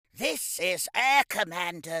This is Air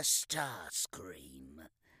Commander Starscream,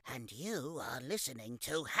 and you are listening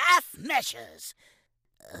to Half Measures.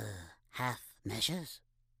 Half Measures?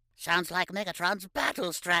 Sounds like Megatron's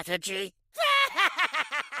battle strategy.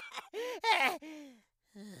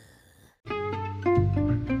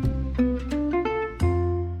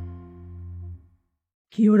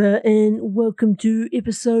 Kia ora and welcome to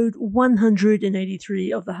episode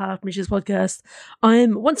 183 of the Half Measures podcast. I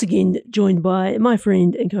am once again joined by my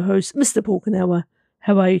friend and co-host, Mr. Paul Kanawa.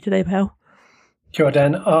 How are you today, pal? Kia ora,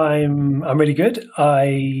 Dan. I'm really good.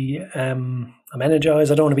 I'm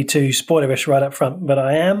energized. I don't want to be too spoilerish right up front, but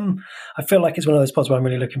I am. I feel like it's one of those pods where I'm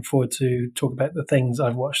really looking forward to talk about the things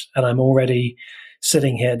I've watched, and I'm already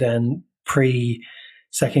sitting here, Dan,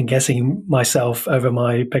 second guessing myself over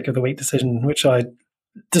my pick of the week decision, which I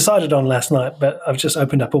decided on last night, but I've just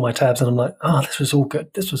opened up all my tabs and I'm like, this was all good.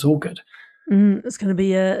 It's going to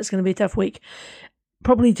be a tough week.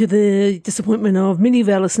 Probably to the disappointment of many of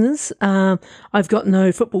our listeners. I've got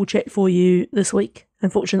no football chat for you this week,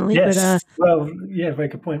 unfortunately. Yes. Very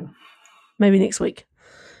good point. Maybe next week.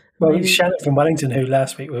 Well, Shannon from Wellington, who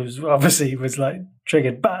last week was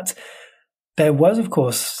triggered, but there was, of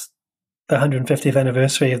course, the 150th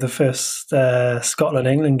anniversary of the first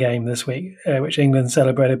Scotland-England game this week, which England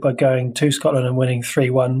celebrated by going to Scotland and winning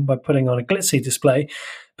 3-1 by putting on a glitzy display.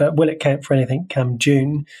 But will it count for anything come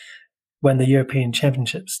June when the European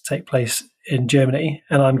Championships take place in Germany?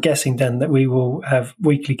 And I'm guessing then that we will have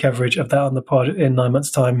weekly coverage of that on the pod in 9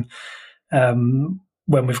 months' time, when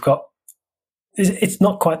we've got. It's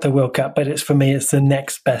not quite the World Cup, but for me, it's the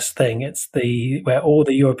next best thing. It's where all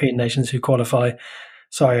the European nations who qualify.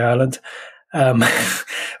 Sorry, Ireland, who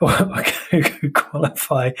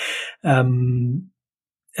qualify, have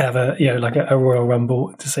a Royal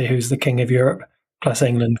Rumble to see who's the king of Europe, plus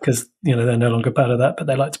England, because they're no longer part of that, but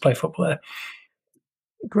they like to play football there.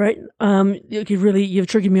 Great. You've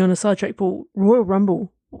triggered me on a sidetrack, Paul. Royal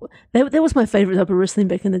Rumble. That was my favourite type of wrestling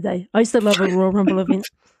back in the day. I used to love a Royal Rumble event.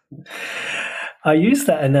 I used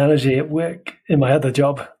that analogy at work in my other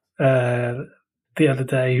job the other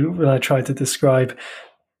day when I tried to describe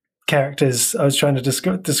characters. I was trying to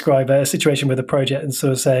describe a situation with a project and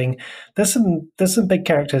sort of saying there's some big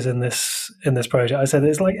characters in this project. I said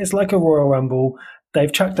it's like a Royal Rumble.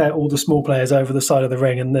 They've chucked out all the small players over the side of the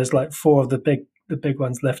ring, and there's like four of the big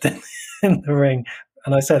ones left in the ring.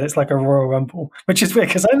 And I said it's like a Royal Rumble, which is weird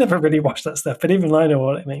because I never really watched that stuff, but even I know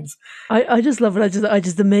what it means. I just love it. I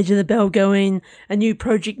just imagine the bell going, a new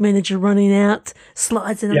project manager running out,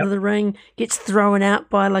 slides into the ring, gets thrown out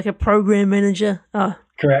by like a program manager. Oh,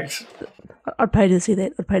 correct. I'd pay to see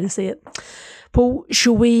that. I'd pay to see it. Paul,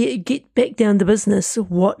 shall we get back down to business?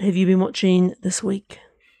 What have you been watching this week?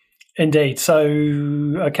 Indeed. So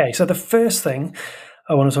the first thing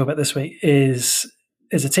I want to talk about this week is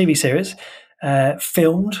a TV series.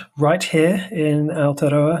 Filmed right here in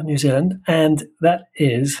Aotearoa, New Zealand, and that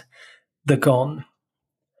is The Gone.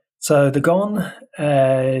 So The Gone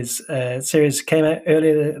is a series came out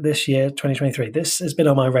earlier this year, 2023. This has been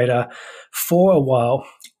on my radar for a while,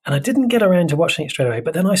 and I didn't get around to watching it straight away,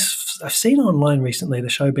 but then I've seen online recently the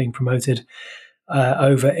show being promoted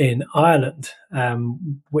over in Ireland,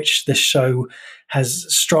 which this show has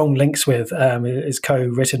strong links with, is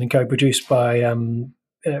co-written and co-produced by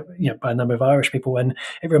by a number of Irish people, and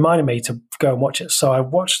it reminded me to go and watch it. So I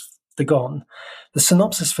watched The Gone. The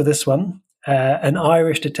synopsis for this one, an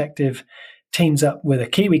Irish detective teams up with a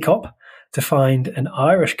Kiwi cop to find an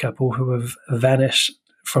Irish couple who have vanished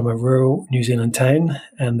from a rural New Zealand town,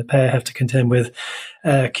 and the pair have to contend with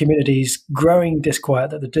community's growing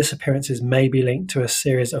disquiet that the disappearances may be linked to a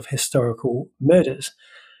series of historical murders.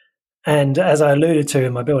 And as I alluded to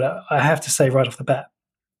in my build-up, I have to say right off the bat,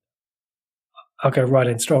 I'll go right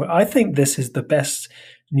in strong. I think this is the best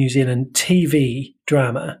New Zealand TV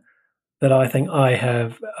drama that I think I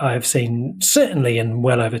have seen, certainly in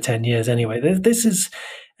well over 10 years anyway. This is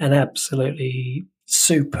an absolutely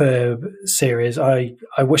superb series. I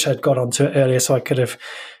wish I'd got onto it earlier so I could have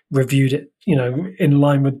reviewed it, in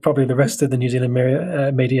line with probably the rest of the New Zealand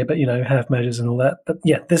media, but, half measures and all that. But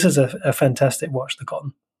yeah, this is a fantastic watch, The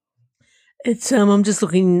Gone. It's I'm just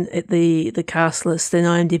looking at the cast list in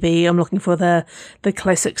IMDb. I'm looking for the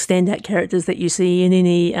classic standout characters that you see in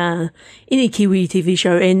any Kiwi TV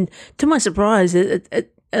show, and to my surprise, it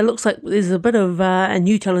looks like there's a bit of a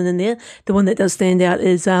new talent in there. The one that does stand out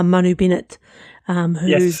is Manu Bennett,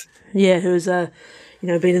 who's been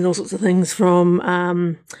in all sorts of things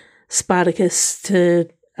from Spartacus to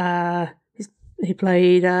he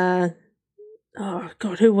played. Oh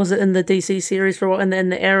God, who was it in the DC series for a while? And then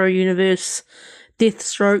the Arrow universe,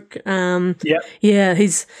 Deathstroke. Yeah,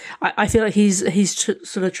 he's. I feel like he's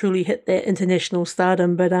sort of truly hit that international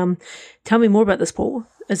stardom. But tell me more about this, Paul.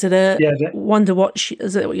 Is it a one to watch?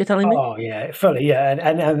 Is that what you're telling me? Oh yeah, fully. Yeah,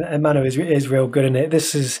 and Manu is real good in it.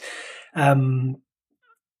 This is,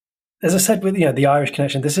 as I said, with the Irish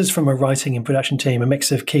connection. This is from a writing and production team, a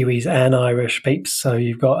mix of Kiwis and Irish peeps. So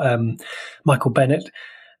you've got Michael Bennett,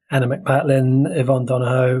 Anna McPatlin, Yvonne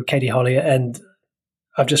Donahoe, Katie Holly, and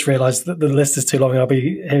I've just realised that the list is too long. I'll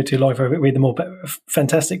be here too long if I read them all. But a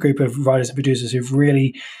fantastic group of writers and producers who've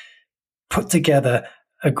really put together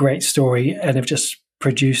a great story and have just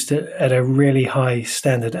produced it at a really high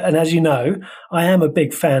standard. And as you know, I am a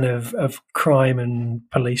big fan of crime and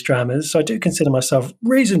police dramas, so I do consider myself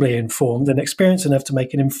reasonably informed and experienced enough to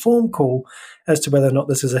make an informed call as to whether or not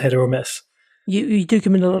this is a hit or a miss. You do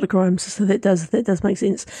commit a lot of crimes, so that does make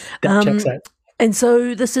sense. That checks out. And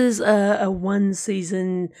so this is a one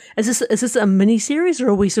season. Is this a mini series, or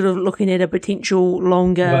are we sort of looking at a potential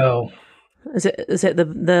longer? Well, is that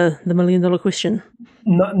the $1 million question?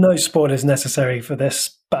 No spoilers necessary for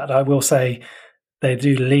this, but I will say they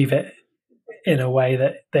do leave it in a way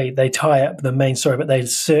that they tie up the main story, but they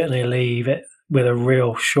certainly leave it with a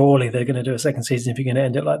real. Surely they're going to do a second season if you're going to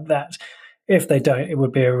end it like that. If they don't, it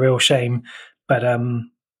would be a real shame. But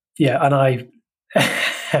yeah, and I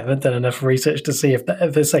haven't done enough research to see if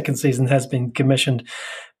the second season has been commissioned.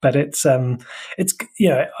 But it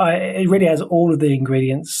really has all of the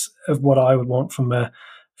ingredients of what I would want from a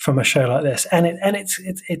show like this, and it's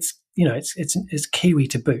Kiwi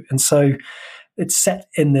to boot, and so it's set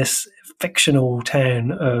in this fictional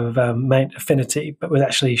town of Mount Affinity, but was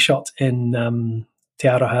actually shot in Te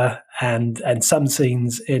Aroha and some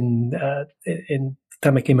scenes in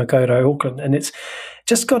Tamaki Makaurau, Auckland, and it's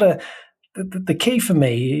just got the key for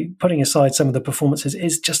me, putting aside some of the performances,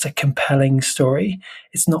 is just a compelling story.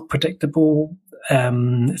 It's not predictable.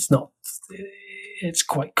 It's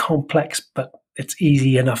quite complex, but it's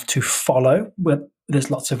easy enough to follow. There's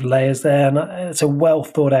lots of layers there, and it's a well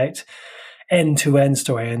thought out end-to-end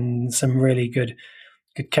story and some really good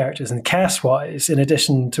characters. And cast-wise, in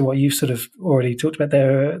addition to what you sort of already talked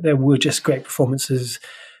about, there were just great performances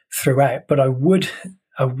throughout. But I would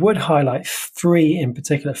highlight three in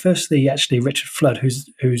particular. Firstly, actually, Richard Flood,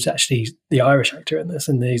 who's actually the Irish actor in this,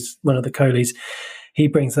 and he's one of the co-leads. He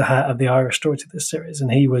brings the heart of the Irish story to this series,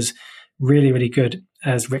 and he was really, really good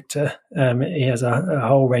as Richter. He has a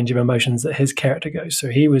whole range of emotions that his character goes, so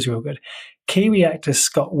he was real good. Kiwi actor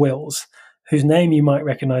Scott Wills, whose name you might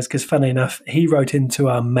recognise because, funnily enough, he wrote into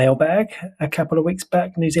our mailbag a couple of weeks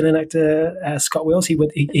back. New Zealand actor Scott Wills.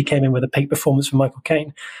 He came in with a peak performance for Michael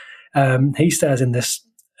Caine. He stars in this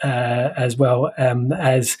as well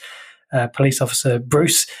as police officer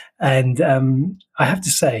Bruce, and I have to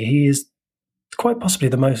say he is quite possibly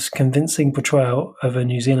the most convincing portrayal of a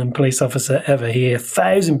New Zealand police officer ever. He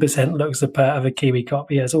 1,000% looks the part of a Kiwi cop.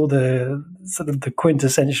 He has all the sort of the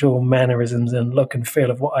quintessential mannerisms and look and feel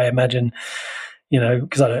of what I imagine,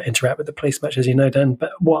 because I don't interact with the police much, as you know, Dan,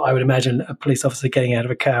 but what I would imagine a police officer getting out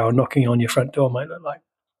of a car or knocking on your front door might look like.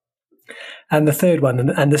 And the third one,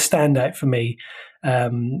 and the standout for me,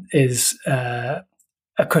 is Akushla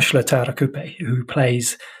Tarakupe, who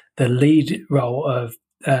plays the lead role of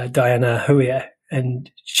Diana Huia,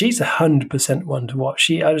 and she's 100% one to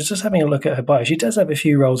watch. I was just having a look at her bio. She does have a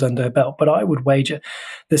few roles under her belt, but I would wager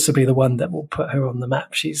this will be the one that will put her on the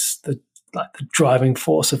map. She's the driving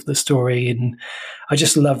force of the story, and I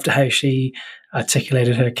just loved how she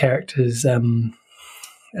articulated her characters.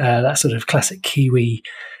 That sort of classic Kiwi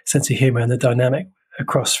sense of humour and the dynamic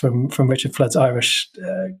across from Richard Flood's Irish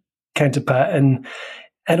counterpart, and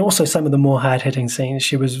also some of the more hard-hitting scenes.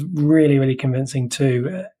 She was really, really convincing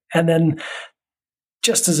too. And then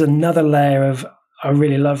just as another layer of, I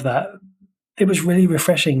really love that, it was really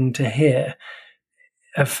refreshing to hear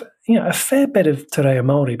a fair bit of Te Reo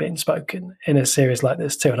Māori being spoken in a series like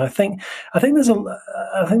this too. And I think there's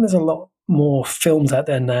a lot more films out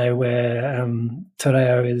there now where Te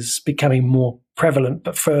Reo is becoming more prevalent,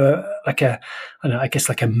 but for a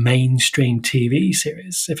mainstream TV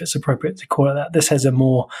series, if it's appropriate to call it that. This has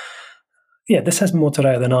more Te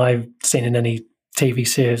Reo than I've seen in any TV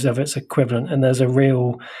series of its equivalent, and there's a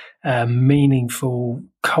real meaningful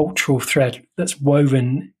cultural thread that's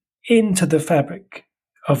woven into the fabric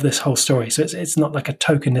of this whole story. So it's not like a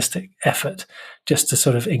tokenistic effort just to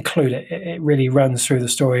sort of include it. It really runs through the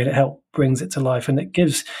story, and it brings it to life, and it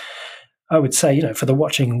gives, I would say, for the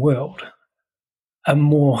watching world, a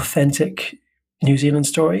more authentic New Zealand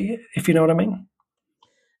story, if you know what I mean.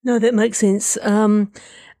 No, that makes sense.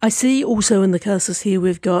 I see also in the cast list here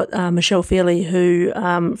we've got Michelle Fairley, who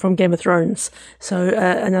from Game of Thrones, so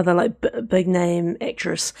another like big name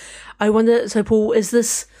actress. I wonder, so Paul, is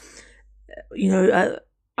this,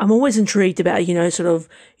 I'm always intrigued about, sort of,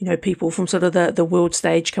 people from sort of the world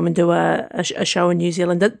stage come and do a show in New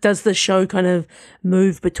Zealand. Does the show kind of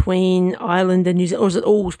move between Ireland and New Zealand, or is it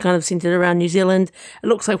all kind of centered around New Zealand? It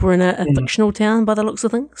looks like we're in a fictional town by the looks of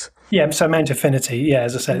things. Yeah, so Mount Affinity, yeah,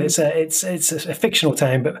 as I said, it's a fictional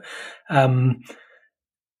town, but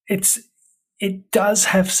it does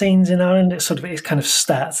have scenes in Ireland. It's kind of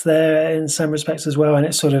stats there in some respects as well, and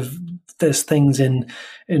it's sort of, there's things in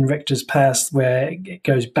Richter's past where it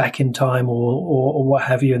goes back in time or what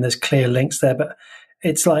have you, and there's clear links there. But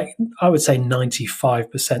it's like, I would say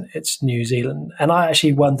 95% it's New Zealand, and I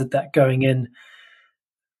actually wondered that going in.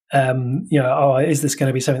 Is this going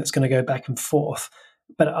to be something that's going to go back and forth?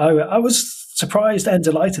 But I was surprised and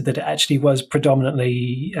delighted that it actually was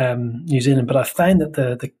predominantly New Zealand. But I found that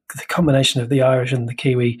the combination of the Irish and the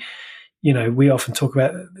Kiwi, we often talk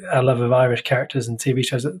about our love of Irish characters and TV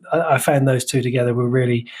shows. I found those two together were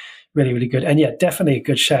really, really, really good. And yeah, definitely a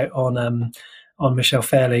good shout on Michelle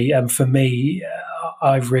Fairley. For me,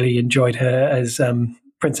 I've really enjoyed her as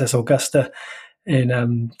Princess Augusta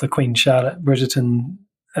in the Queen Charlotte Bridgerton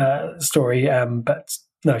story. But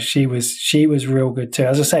no, she was real good too.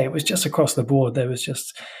 As I say, it was just across the board. There was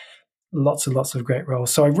just lots and lots of great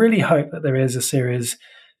roles. So I really hope that there is a series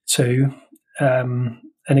 2.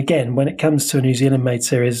 And again, when it comes to a New Zealand-made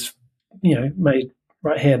series, made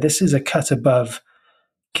right here, this is a cut above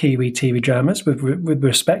Kiwi TV dramas with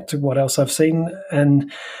respect to what else I've seen.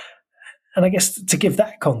 And I guess to give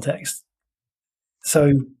that context,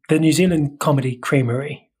 so the New Zealand comedy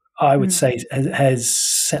Creamery, I would say, has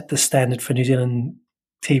set the standard for New Zealand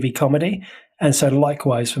TV comedy. And so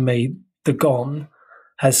likewise for me, The Gone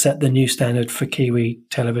has set the new standard for Kiwi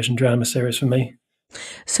television drama series for me.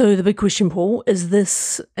 So the big question, Paul, is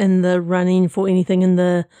this in the running for anything in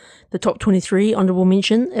the top 23 honourable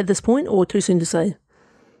mention at this point, or too soon to say?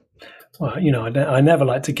 Well, I never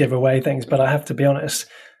like to give away things, but I have to be honest,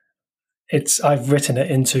 I've written it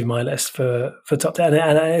into my list for top 10,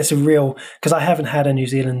 and it's a real, because I haven't had a New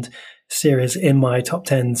Zealand series in my top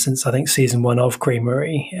 10 since I think season 1 of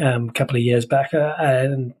Creamery a couple of years back,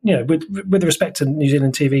 and with respect to New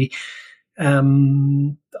Zealand TV,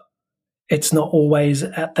 it's not always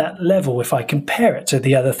at that level if I compare it to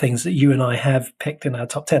the other things that you and I have picked in our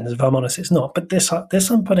top 10. If I'm honest, it's not. But this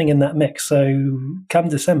I'm putting in that mix. So come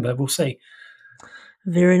December, we'll see.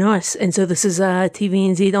 Very nice. And so this is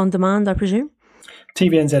TVNZ on demand, I presume?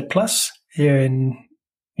 TVNZ Plus here in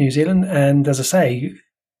New Zealand. And as I say,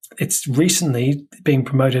 it's recently being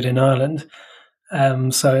promoted in Ireland.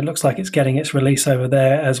 So it looks like it's getting its release over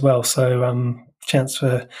there as well. So chance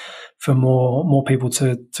for more people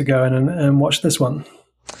to go in and watch this one.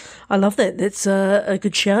 I love that. That's a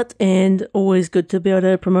good shout, and always good to be able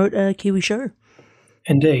to promote a Kiwi show.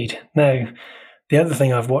 Indeed. Now, the other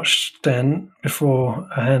thing I've watched, Dan, before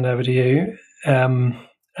I hand over to you,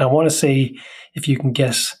 I want to see if you can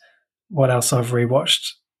guess what else I've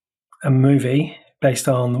rewatched. A movie based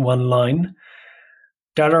on one line.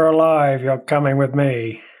 Dead or alive, you're coming with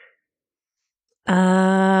me.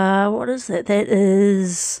 What is that? That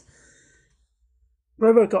is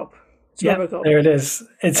RoboCop. RoboCop. There it is.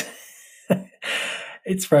 It's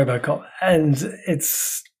it's RoboCop, and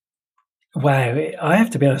it's wow. I have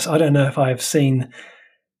to be honest. I don't know if I've seen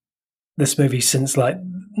this movie since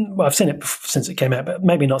I've seen it since it came out, but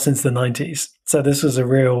maybe not since the 90s. So this was a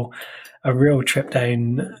real trip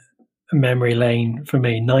down memory lane for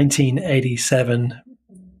me. 1987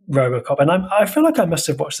 RoboCop, and I feel like I must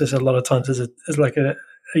have watched this a lot of times as a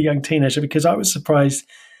young teenager, because I was surprised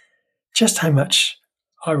just how much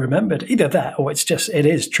I remembered. Either that, or it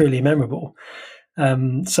is truly memorable.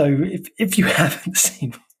 So if you haven't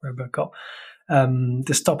seen RoboCop,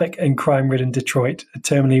 dystopic and crime-ridden Detroit, a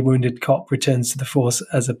terminally wounded cop returns to the force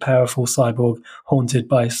as a powerful cyborg haunted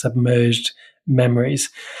by submerged memories.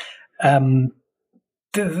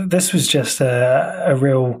 This was just a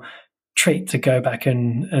real treat to go back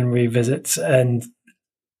and revisit, and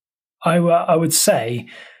I would say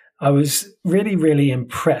I was really, really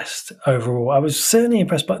impressed overall. I was certainly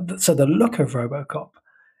impressed by the look of RoboCop,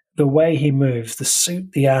 the way he moves, the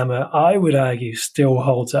suit, the armor. I would argue still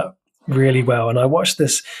holds up really well. And I watched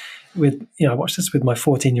this with my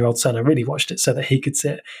 14-year-old son. I really watched it so that he could see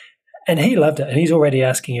it, and he loved it. And he's already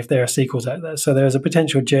asking if there are sequels out there. So there's a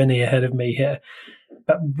potential journey ahead of me here.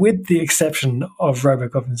 But with the exception of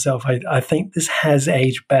RoboCop himself, I think this has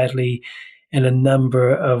aged badly in a number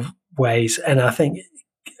of ways. And I think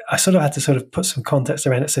I sort of had to sort of put some context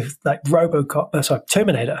around it. So like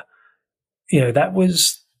Terminator, that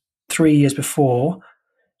was 3 years before.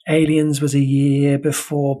 Aliens was a year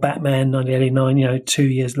before. Batman 1989, 2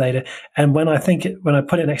 years later. And when I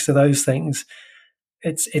put it next to those things,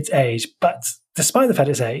 it's age. But despite the fact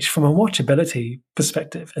it's age, from a watchability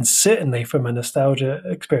perspective, and certainly from a nostalgia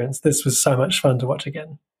experience, this was so much fun to watch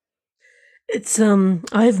again. It's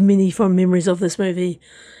I have many fond memories of this movie.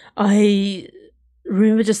 I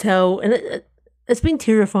remember just how, and it's been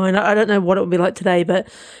terrifying. I don't know what it would be like today, but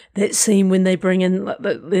that scene when they're bringing in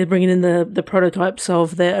the prototypes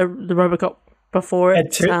of the RoboCop before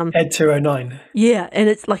Ed 209. Yeah, and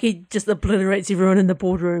it's like he just obliterates everyone in the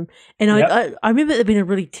boardroom. And I remember it being a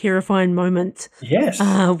really terrifying moment. Yes.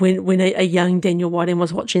 When a young Daniel Whiting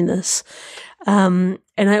was watching this. And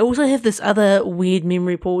I also have this other weird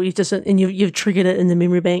memory, Paul. You've triggered it in the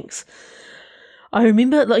memory banks. I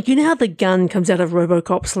remember, like, how the gun comes out of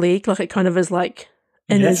RoboCop's leg, like it kind of is like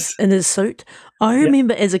in his suit. I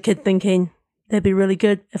remember as a kid thinking that'd be really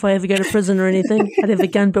good if I ever go to prison or anything. I'd have a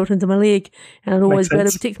gun built into my leg, and I'd always be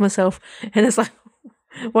able to protect myself. And it's like,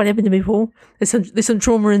 what happened to me, Paul? There's some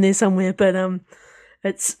trauma in there somewhere, but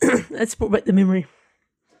it's brought back the memory.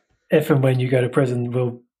 If and when you go to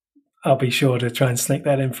prison, I'll be sure to try and sneak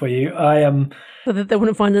that in for you. So that they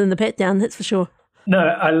wouldn't find it in the pat down, that's for sure. No,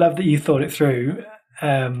 I love that you thought it through.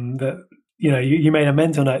 That you made a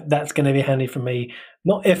mental note. That's going to be handy for me,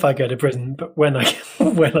 not if I go to prison, but when I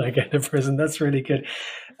go to prison. That's really good.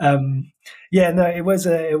 It was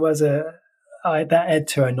that Ed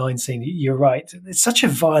 209 scene. You're right. It's such a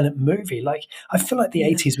violent movie. Like, I feel like the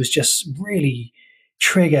 80s was just really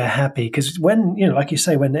trigger happy, because when, like you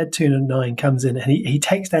say, when Ed 209 comes in and he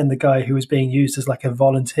takes down the guy who was being used as like a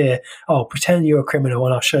volunteer, pretend you're a criminal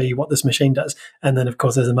and I'll show you what this machine does, and then of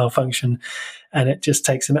course there's a malfunction and it just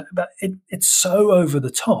takes him out. But it's so over the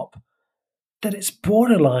top that it's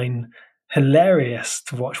borderline hilarious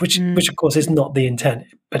to watch, which of course is not the intent,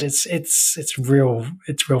 but it's real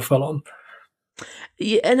full on.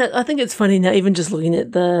 Yeah, and I think it's funny now, even just looking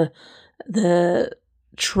at the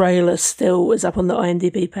trailer still is up on the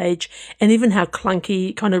IMDb page, and even how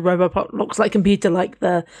clunky kind of RoboCop looks like compared to like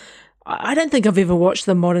I don't think I've ever watched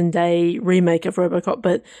the modern day remake of RoboCop,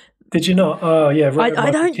 but did you not? Oh yeah,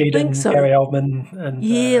 I don't think so. Gary Oldman, and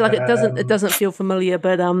it doesn't feel familiar,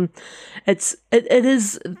 but it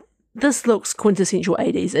is. This looks quintessential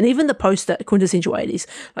 80s, and even the poster quintessential 80s,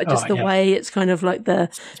 like just the way it's kind of like the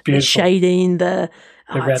shading, the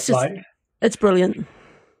red light. It's brilliant.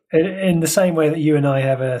 In the same way that you and I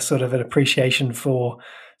have a sort of an appreciation for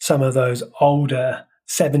some of those older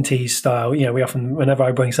 70s style, we often, whenever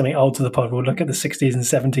I bring something old to the pod, we'll look at the 60s and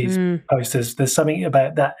 70s posters. There's something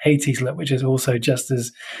about that 80s look which is also just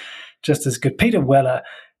as good. Peter Weller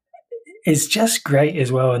is just great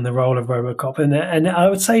as well in the role of RoboCop, and I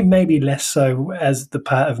would say maybe less so as the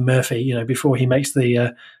part of Murphy, before he makes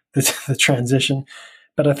the transition.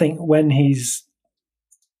 But I think when he's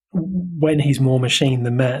more machine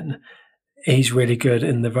than man, he's really good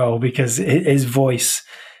in the role, because his voice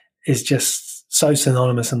is just so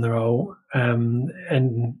synonymous in the role. I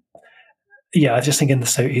just think in the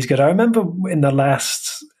suit he's good. I remember in the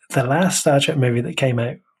last Star Trek movie that came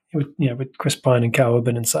out with Chris Pine and Carl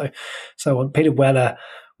Urban and so on, Peter Weller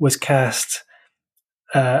was cast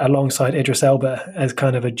alongside Idris Elba as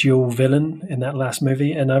kind of a dual villain in that last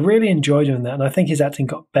movie, and I really enjoyed him in that, and I think his acting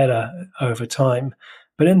got better over time.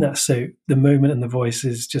 But in that suit, the movement and the voice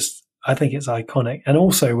is just, I think it's iconic. And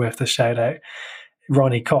also worth the shout out,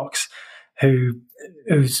 Ronnie Cox,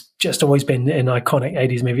 who's just always been in iconic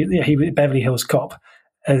 80s movies. He was Beverly Hills Cop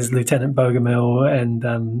as Lieutenant Bogomil, and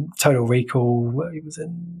Total Recall. He was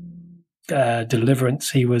in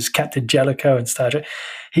Deliverance. He was Captain Jellicoe in Star Trek.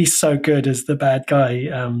 He's so good as the bad guy,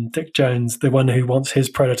 Dick Jones, the one who wants his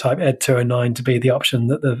prototype Ed 209 to be the option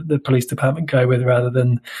that the police department go with rather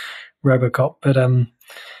than RoboCop. But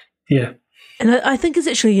yeah. And I think it's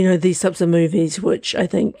actually, these types of movies, which I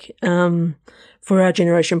think for our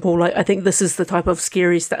generation, Paul, like, I think this is the type of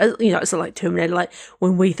scary stuff, it's like Terminator, like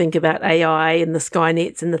when we think about AI and the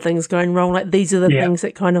Skynets and the things going wrong, like these are the things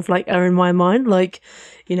that kind of like are in my mind. Like,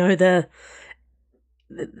 it's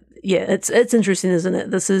interesting, isn't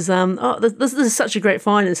it? This is, this is such a great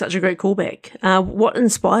find and such a great callback. What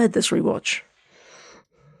inspired this rewatch?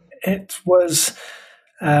 It was,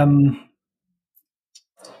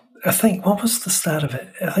 I think, what was the start of it?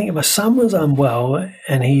 I think my son was unwell,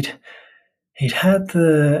 and he'd had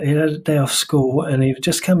a day off school, and he'd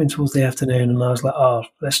just come in towards the afternoon, and I was like,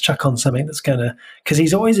 let's chuck on something that's because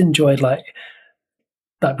he's always enjoyed like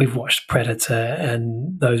like we've watched Predator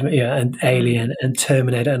and those, and Alien and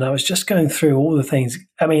Terminator, and I was just going through all the things.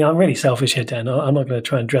 I mean, I'm really selfish here, Dan. I'm not going to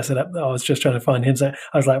try and dress it up. I was just trying to find him. So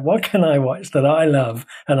I was like, what can I watch that I love,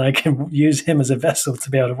 and I can use him as a vessel to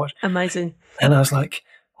be able to watch? Amazing. And I was like,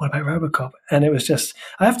 what about RoboCop? And it was just,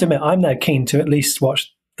 I have to admit, I'm now keen to at least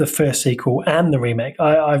watch the first sequel and the remake.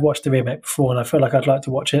 I've watched the remake before, and I feel like I'd like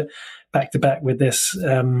to watch it back to back with this,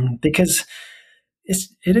 because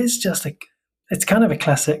it is just it's kind of a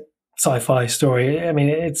classic sci-fi story. I mean,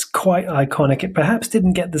 it's quite iconic. It perhaps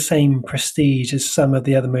didn't get the same prestige as some of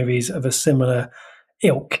the other movies of a similar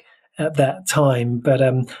ilk at that time, but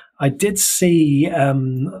I did see,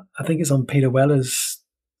 I think it's on Peter Weller's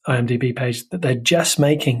IMDb page, that they're just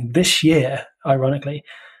making this year, ironically,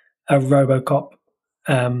 a RoboCop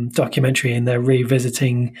documentary, and they're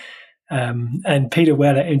revisiting. And Peter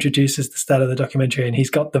Weller introduces the start of the documentary, and he's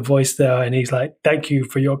got the voice there, and he's like, "Thank you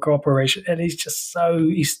for your cooperation." And he's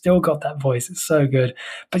still got that voice. It's so good.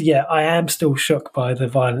 But yeah, I am still shook by the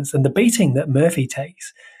violence and the beating that Murphy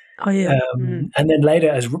takes. Oh yeah. And then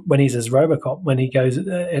later, when he's as RoboCop, when he goes, and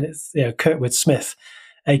it's Kurtwood Smith,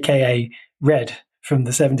 aka Red from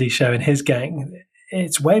the '70s show, and his gang.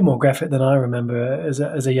 It's way more graphic than I remember as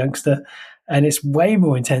a youngster. And it's way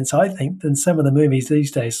more intense, I think, than some of the movies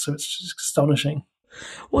these days. So it's just astonishing.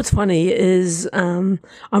 What's funny is I'm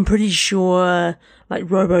pretty sure like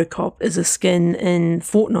RoboCop is a skin in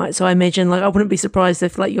Fortnite. So I imagine like I wouldn't be surprised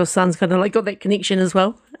if like your son's kind of like got that connection as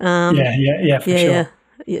well. Yeah, for sure.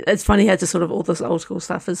 Yeah, it's funny how just sort of all this old school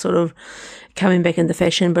stuff is sort of coming back into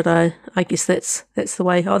fashion, but I guess that's the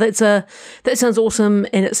way. Oh, that sounds awesome,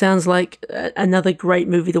 and it sounds like another great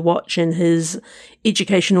movie to watch in his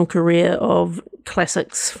educational career of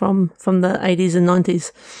classics from the 80s and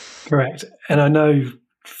 90s. Correct, and I know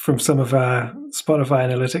from some of our Spotify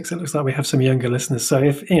analytics, it looks like we have some younger listeners. So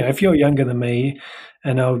if you're younger than me,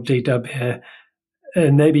 and old D-Dub here,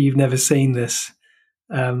 and maybe you've never seen this.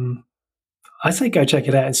 I say go check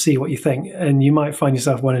it out and see what you think, and you might find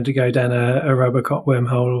yourself wanting to go down a RoboCop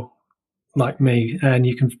wormhole like me, and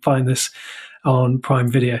you can find this on Prime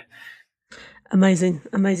Video. Amazing.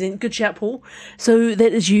 Good shout, Paul. So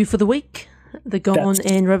that is you for the week, The Gone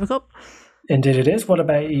and RoboCop? Indeed it is. What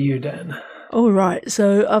about you, Dan? All right,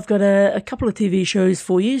 so I've got a couple of TV shows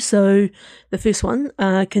for you. So the first one,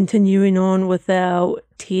 continuing on with our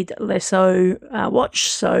Ted Lasso watch.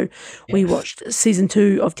 So we watched season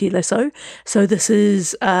 2 of Ted Lasso. So this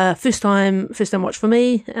is first time watch for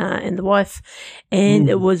me and the wife, and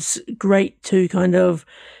it was great to kind of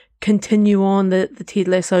continue on the Ted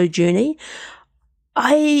Lasso journey.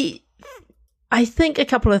 I think a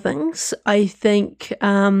couple of things. I think.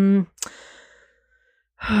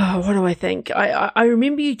 What do I think? I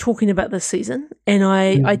remember you talking about this season, and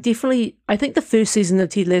I think the first season of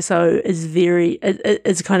Ted Lasso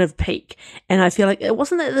is kind of peak, and I feel like it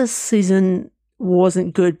wasn't that this season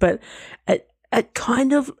wasn't good, but it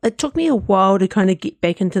took me a while to kind of get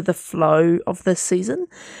back into the flow of this season.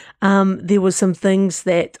 There was some things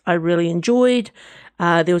that I really enjoyed.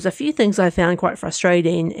 There was a few things I found quite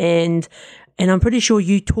frustrating, and I'm pretty sure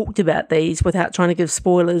you talked about these without trying to give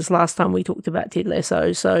spoilers last time we talked about Ted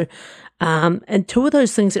Lasso. So, and two of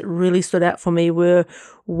those things that really stood out for me were,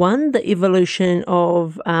 one, the evolution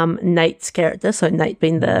of Nate's character. So Nate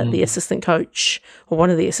being the assistant coach, or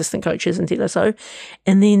one of the assistant coaches in Ted Lasso.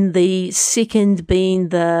 And then the second being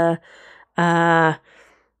the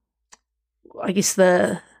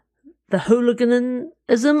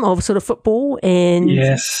hooliganism of sort of football. And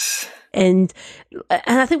yes. And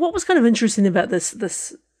I think what was kind of interesting about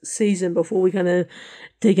this season, before we kind of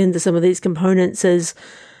dig into some of these components, is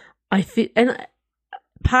I feel, and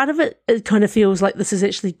part of it kind of feels like this is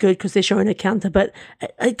actually good because they're showing a counter, but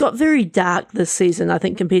it got very dark this season, I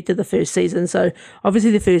think, compared to the first season. So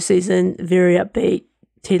obviously the first season, very upbeat,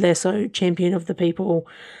 Ted Lasso, champion of the people.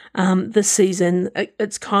 This season,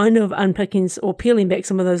 it's kind of unpicking or peeling back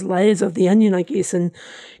some of those layers of the onion, I guess, and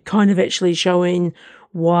kind of actually showing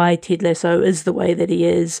why Ted Lasso is the way that he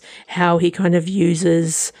is, how he kind of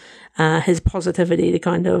uses his positivity to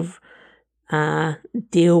kind of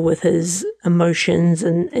deal with his emotions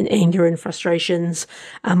and anger and frustrations.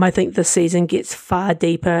 I think this season gets far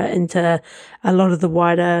deeper into a lot of the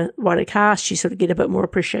wider cast. You sort of get a bit more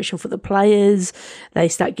appreciation for the players. They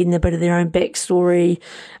start getting a bit of their own backstory.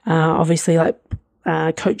 Obviously, like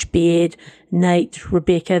Coach Beard, Nate,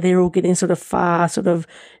 Rebecca, they're all getting sort of far sort of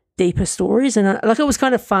deeper stories, and it was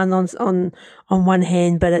kind of fun on one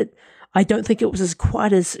hand, but I don't think it was as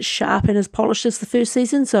quite as sharp and as polished as the first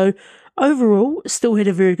season. So overall, still had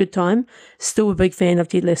a very good time. Still a big fan of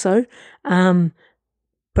Ted Lasso,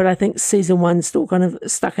 but I think season 1 still kind of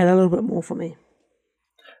stuck out a little bit more for me.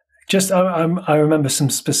 Just I remember some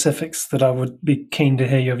specifics that I would be keen to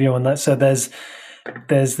hear your view on that. So there's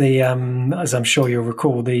the as I'm sure you'll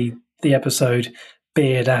recall, the episode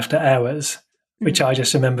Beard After Hours, which I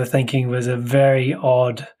just remember thinking was a very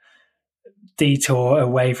odd detour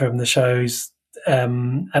away from the shows.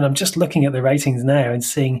 And I'm just looking at the ratings now and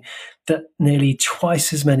seeing that nearly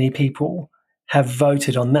twice as many people have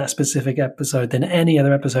voted on that specific episode than any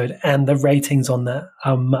other episode, and the ratings on that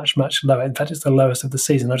are much, much lower. In fact, it's the lowest of the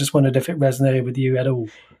season. I just wondered if it resonated with you at all.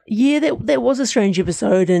 Yeah, that was a strange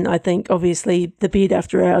episode, and I think obviously the Beard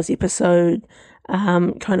After Hours episode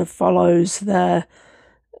kind of follows the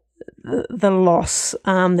loss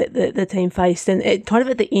that the team faced, and it kind of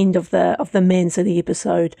at the end of the Man City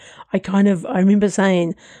episode, I remember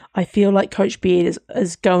saying I feel like Coach Beard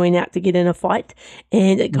is going out to get in a fight,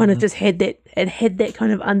 and it kind of just had that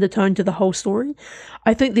kind of undertone to the whole story.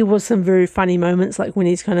 I think there was some very funny moments, like when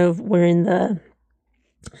he's kind of wearing the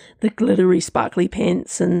glittery, sparkly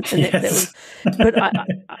pants, and Yes. that was. But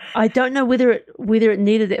I don't know whether it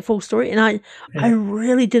needed that full story, and I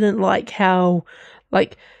really didn't like how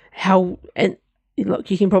and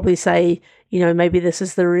look, you can probably say, maybe this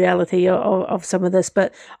is the reality of some of this,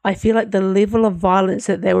 but I feel like the level of violence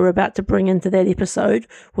that they were about to bring into that episode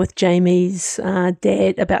with Jamie's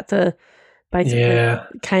dad about to basically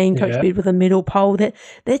cane Coach Beard with a metal pole, that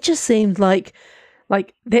just seemed like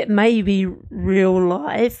that may be real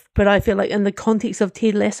life, but I feel like in the context of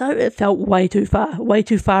Ted Lasso, it felt way too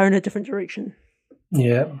far in a different direction.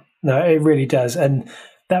 Yeah, no, it really does. And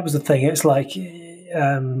that was the thing. It's like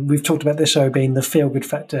we've talked about this show being the feel-good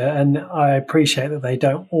factor, and I appreciate that they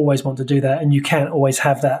don't always want to do that, and you can't always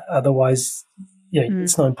have that. Otherwise,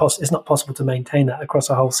 it's not possible to maintain that across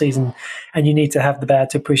a whole season, and you need to have the bad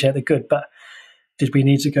to appreciate the good. But did we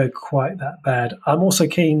need to go quite that bad? I'm also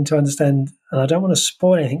keen to understand, and I don't want to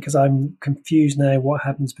spoil anything because I'm confused now what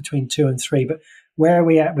happens between 2 and 3, but where are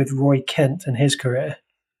we at with Roy Kent and his career?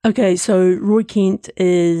 Okay, so Roy Kent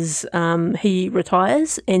is he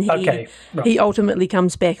retires, and he ultimately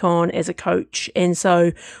comes back on as a coach. And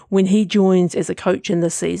so when he joins as a coach in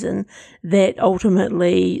this season, that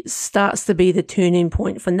ultimately starts to be the turning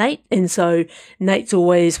point for Nate. And so Nate's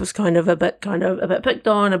always was kind of a bit picked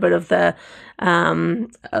on, a bit of the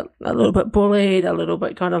a little bit bullied, a little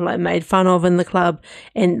bit kind of like made fun of in the club.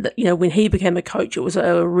 And when he became a coach, it was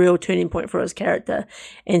a real turning point for his character.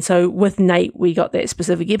 And so with Nate, we got that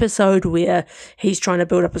specific episode where he's trying to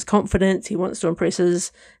build up his confidence. He wants to impress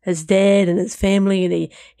his dad and his family, and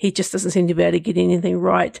he just doesn't seem to be able to get anything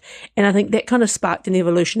right. And I think that kind of sparked an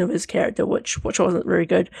evolution of his character, which wasn't very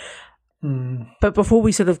good. But before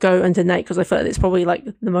we sort of go into Nate, because I feel like that's probably like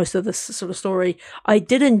the most of this sort of story, I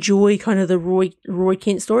did enjoy kind of the Roy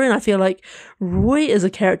Kent story, and I feel like Roy is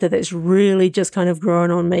a character that's really just kind of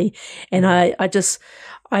grown on me, and I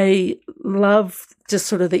love just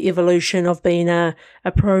sort of the evolution of being a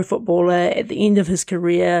pro footballer at the end of his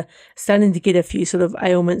career, starting to get a few sort of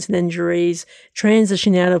ailments and injuries,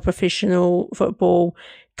 transitioning out of professional football,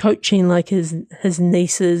 coaching like his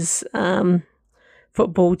niece's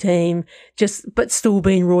football team, but still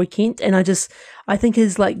being Roy Kent. And I think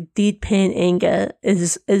his like deadpan anger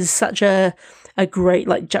is such a great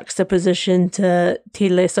like juxtaposition to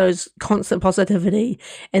Ted Lasso's constant positivity,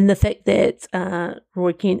 and the fact that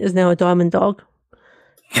Roy Kent is now a Diamond Dog.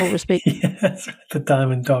 All respect. Yes, the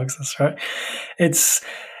Diamond Dogs, that's right.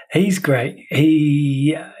 He's great.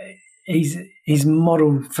 He's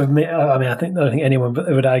modelled for me. I mean, I don't think anyone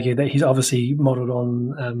would argue that he's obviously modelled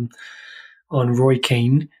on Roy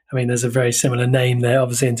Keane. I mean, there's a very similar name there,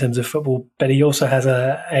 obviously, in terms of football, but he also has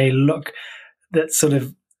a look that sort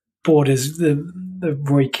of borders the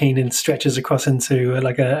Roy Keane and stretches across into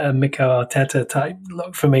like a Mikel Arteta type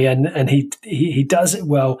look for me, and he does it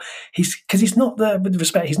well. He's not with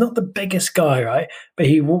respect, he's not the biggest guy, right? But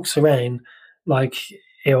he walks around like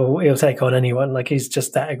he'll take on anyone. Like he's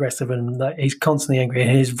just that aggressive, and like he's constantly angry.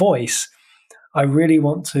 And his voice, I really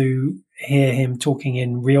want to hear him talking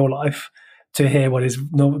in real life to hear what is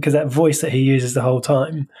normal, because that voice that he uses the whole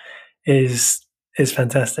time is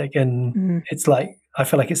fantastic, and it's like I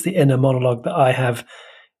feel like it's the inner monologue that I have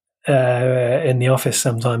in the office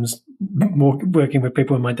sometimes, working with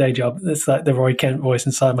people in my day job. It's like the Roy Kent voice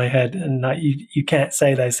inside my head, and like you can't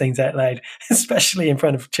say those things out loud, especially in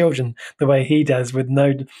front of children, the way he does with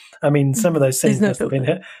no. I mean, some of those scenes must have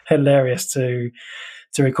been hilarious to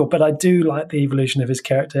record, but I do like the evolution of his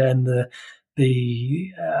character and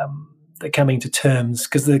the coming to terms,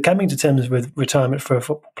 because the coming to terms with retirement for a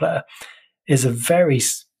football player is a very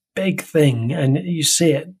big thing, and you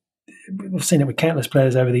see it. We've seen it with countless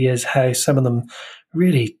players over the years, how some of them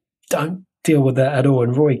really don't deal with that at all.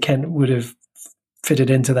 And Roy Kent would have fitted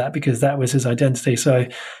into that because that was his identity. So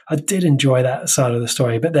I did enjoy that side of the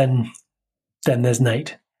story. But then there's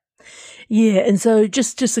Nate. Yeah, and so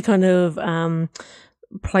just to kind of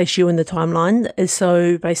place you in the timeline,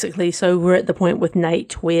 so basically, we're at the point with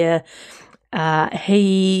Nate where I'm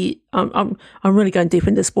really going deep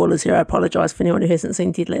into spoilers here. I apologise for anyone who hasn't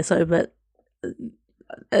seen Ted Lasso, but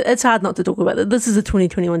it's hard not to talk about it. This is a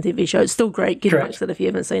 2021 TV show. It's still great. Get watch it if you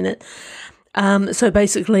haven't seen it. So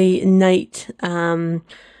basically, Nate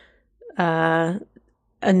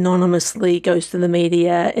anonymously goes to the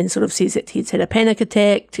media and sort of says that he's had a panic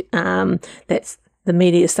attack. That's the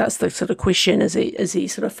media starts to sort of question, is he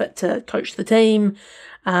sort of fit to coach the team?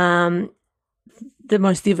 The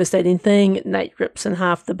most devastating thing, Nate rips in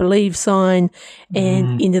half the Believe sign,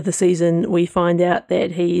 and end of the season we find out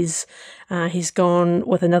that he's gone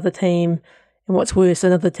with another team, and what's worse,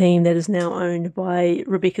 another team that is now owned by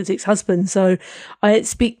Rebecca's ex-husband. So I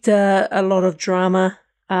expect a lot of drama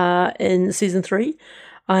in season 3.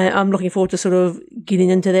 I'm looking forward to sort of getting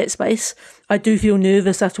into that space. I do feel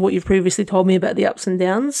nervous after what you've previously told me about the ups and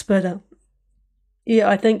downs, but yeah,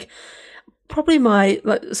 I think probably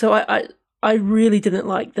I really didn't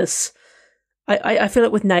like this. I feel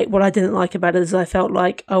like with Nate, what I didn't like about it is I felt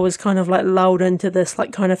like I was kind of like lulled into this,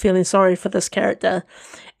 like kind of feeling sorry for this character,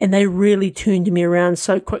 and they really turned me around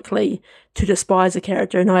so quickly to despise a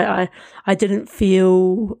character, and I didn't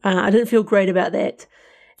feel great about that.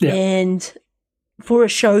 Yeah. And for a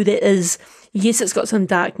show that is, yes, it's got some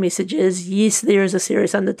dark messages, yes, there is a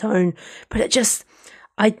serious undertone, but it just,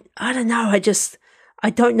 I don't know, I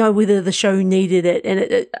don't know whether the show needed it,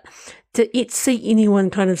 and to see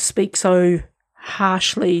anyone kind of speak so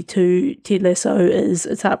harshly to Ted Lasso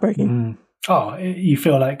it's heartbreaking. Oh, you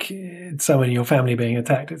feel like someone in your family being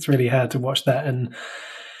attacked. It's really hard to watch that, and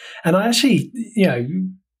I actually,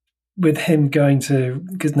 with him going to,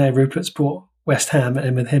 because now Rupert's bought West Ham,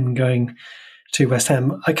 and with him going to West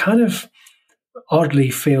Ham, I kind of oddly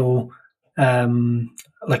feel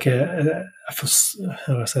like I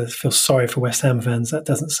feel sorry for West Ham fans. That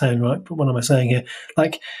doesn't sound right, but what am I saying here?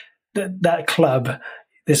 Like that club,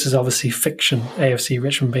 this is obviously fiction, AFC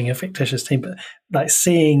Richmond being a fictitious team, but like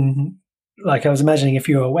seeing, like I was imagining if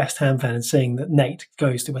you're a West Ham fan and seeing that Nate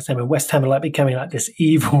goes to West Ham and West Ham are like becoming like this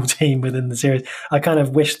evil team within the series, I kind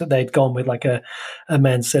of wish that they'd gone with like a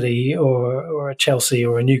Man City or a Chelsea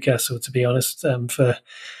or a Newcastle, to be honest,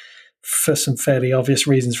 for some fairly obvious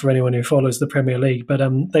reasons for anyone who follows the Premier League. But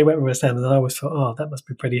they went with West Ham, and I always thought, oh, that must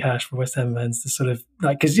be pretty harsh for West Ham fans to sort of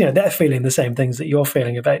like, because they're feeling the same things that you're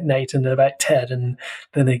feeling about Nate and about Ted, and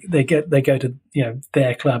then they go to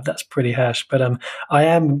their club. That's pretty harsh. But I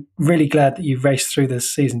am really glad that you've raced through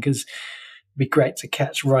this season, because it'd be great to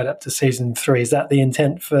catch right up to season 3. Is that the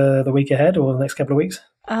intent for the week ahead or the next couple of weeks?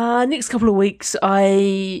 Next couple of weeks,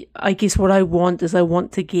 I guess what I want is I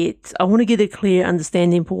want to get a clear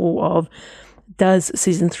understanding, Paul, of does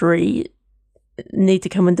season 3 need to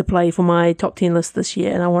come into play for my top 10 list this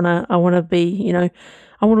year, and I want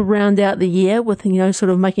to round out the year with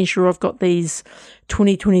sort of making sure I've got these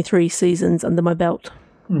 2023 seasons under my belt.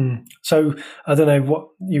 So I don't know what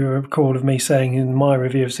you recall of me saying in my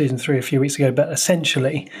review of season 3 a few weeks ago, but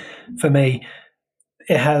essentially for me,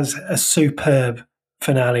 it has a superb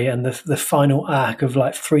finale, and the final arc of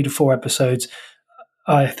like 3 to 4 episodes,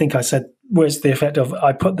 I think I said, was the effect of,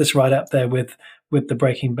 I put this right up there with the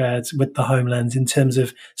Breaking Bads, with the Homelands, in terms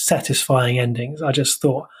of satisfying endings. I just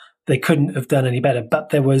thought they couldn't have done any better. But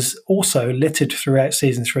there was also littered throughout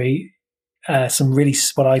season 3 some really,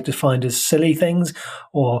 what I defined as silly things,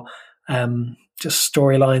 or just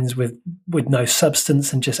storylines with no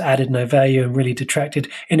substance and just added no value and really detracted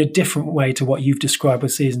in a different way to what you've described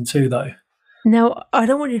with season 2, though. Now, I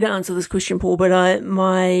don't want you to answer this question, Paul, but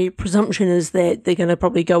my presumption is that they're going to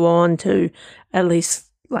probably go on to at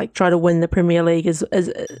least like try to win the Premier League is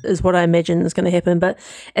what I imagine is going to happen.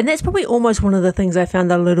 And that's probably almost one of the things I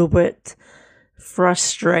found a little bit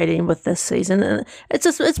frustrating with this season. And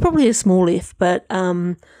it's probably a small F, but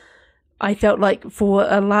I felt like for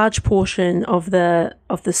a large portion of the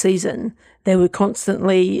season, they were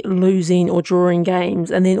constantly losing or drawing games,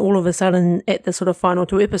 and then all of a sudden at the sort of final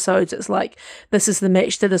 2 episodes, it's like, this is the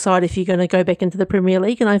match to decide if you're going to go back into the Premier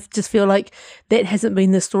League. And I just feel like that hasn't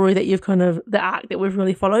been the story that you've kind of, the arc that we've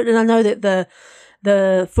really followed. And I know that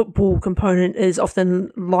the football component is often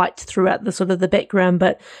light throughout the sort of the background,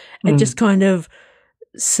 but it just kind of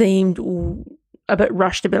seemed a bit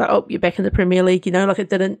rushed to be like, oh, you're back in the Premier League, like it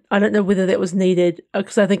didn't. I don't know whether that was needed,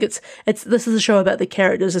 because I think it's this is a show about the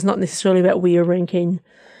characters. It's not necessarily about where you're ranking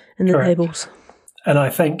in the tables. And I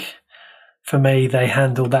think for me, they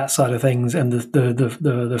handle that side of things and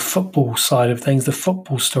the football side of things, the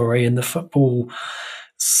football story and the football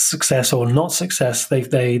success or not success. They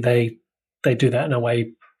do that in a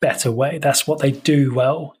better way. That's what they do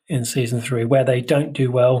well in season 3. Where they don't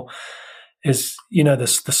do well is, the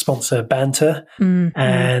sponsor banter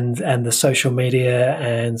and the social media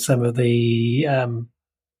and some of the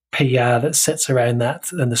PR that sits around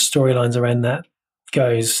that and the storylines around that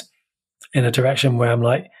goes in a direction where I'm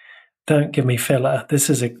like, don't give me filler. This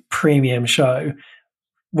is a premium show.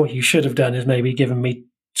 What you should have done is maybe given me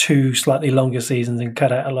 2 slightly longer seasons and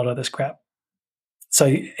cut out a lot of this crap. So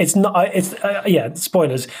it's not. It's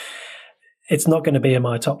spoilers. It's not going to be in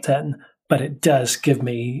my top 10, but it does give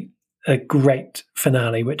me a great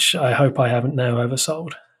finale, which I hope I haven't now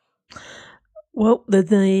oversold. Well,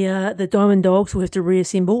 the Diamond Dogs will have to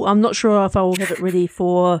reassemble. I'm not sure if I will have it ready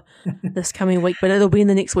for this coming week, but it'll be in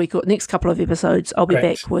the next week or next couple of episodes. I'll be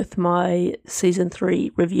back with my season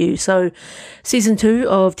 3 review. So, season 2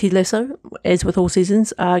 of Ted Lasso, as with all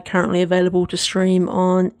seasons, are currently available to stream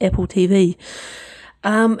on Apple TV.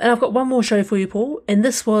 And I've got one more show for you, Paul, and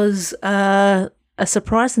this was a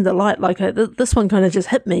surprise and delight. Like this one kind of just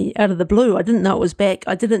hit me out of the blue. I didn't know it was back.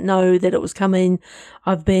 I didn't know that it was coming.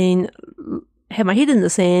 I've had my head in the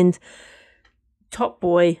sand. Top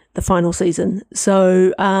Boy, the final season.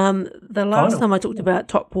 So the last time I talked about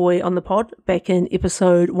Top Boy on the pod, back in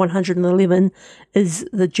episode 111, is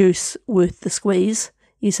the juice worth the squeeze?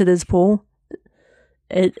 Yes, it is, Paul.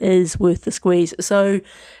 It is worth the squeeze. So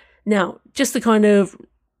now, just to kind of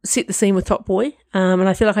set the scene with Top Boy, and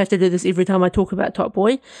I feel like I have to do this every time I talk about Top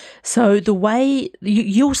Boy. So the way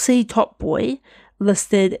you'll see Top Boy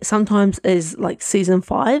listed sometimes as like season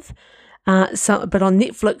 5, but on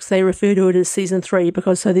Netflix they refer to it as season 3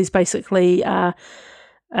 because there's basically let's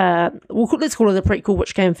call it a prequel,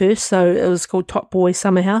 which came first. So it was called Top Boy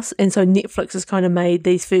Summer House, and so Netflix has kind of made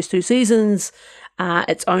these first 2 seasons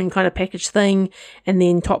its own kind of package thing, and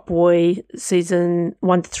then Top Boy season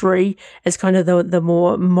 1 to 3 is kind of the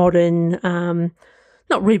more modern,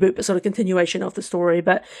 not reboot, but sort of continuation of the story.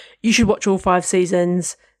 But you should watch all 5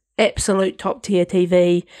 seasons. Absolute top tier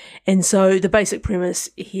TV. And so the basic premise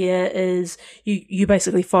here is you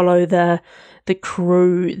basically follow the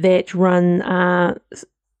crew that run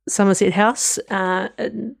Somerset House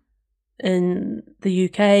in the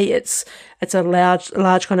UK. It's a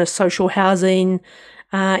large kind of social housing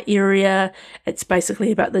area. It's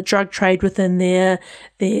basically about the drug trade within there.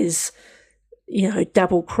 There's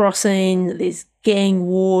double crossing, there's gang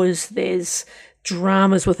wars, there's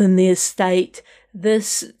dramas within the estate.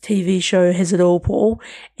 This TV show has it all, Paul,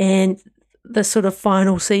 and the sort of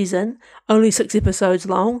final season, only 6 episodes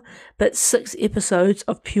long, but 6 episodes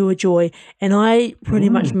of pure joy. And I pretty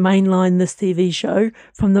much mainline this TV show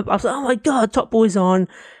I was like, oh my God, Top Boy's on,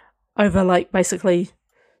 over like basically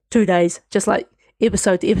 2 days, just like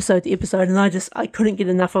episode to episode to episode. And I couldn't get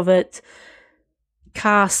enough of it.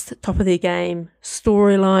 Cast, top of their game.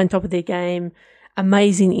 Storyline, top of their game.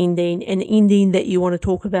 Amazing ending, an ending that you want to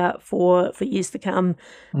talk about for years to come.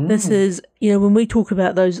 This is, when we talk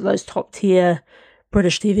about those top tier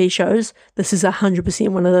British TV shows, this is 100%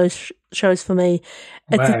 one of those shows for me.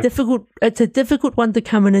 It's a difficult one to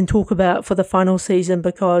come in and talk about for the final season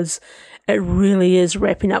because it really is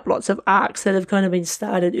wrapping up lots of arcs that have kind of been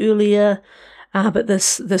started earlier. But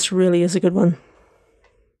this really is a good one.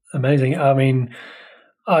 Amazing. I mean,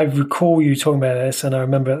 I recall you talking about this, and I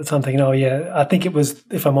remember at the time thinking, oh yeah, I think it was,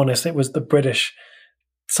 if I'm honest, it was the British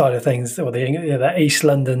side of things, or that East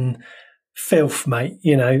London filth, mate.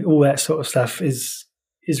 All that sort of stuff is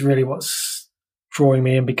really what's drawing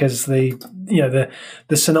me in, because the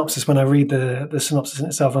synopsis, when I read the synopsis in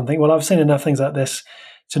itself, I'm thinking, well, I've seen enough things like this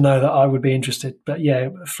to know that I would be interested. But yeah,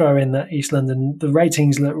 throw in that East London. The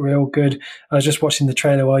ratings look real good. I was just watching the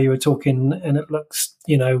trailer while you were talking, and it looks,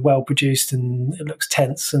 well produced, and it looks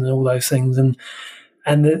tense, and all those things. And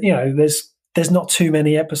there's not too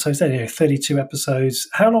many episodes there. 32 episodes.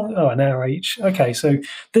 How long? Oh, an hour each. Okay, so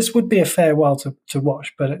this would be a fair while to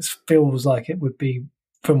watch, but it feels like it would be,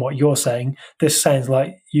 from what you're saying. This sounds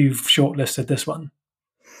like you've shortlisted this one.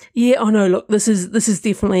 Yeah, I know. Look, this is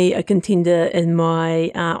definitely a contender in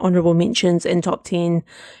my honourable mentions and top 10.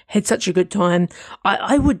 Had such a good time.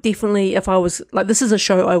 I would definitely, if I was like, this is a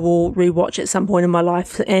show I will rewatch at some point in my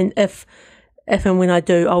life, and if and when I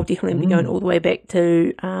do, I'll definitely be going all the way back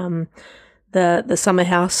to the Summer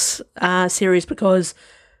House series, because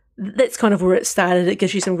that's kind of where it started. It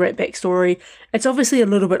gives you some great backstory. It's obviously a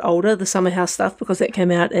little bit older, the Summer House stuff, because that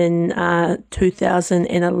came out in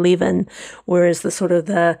 2011, whereas the sort of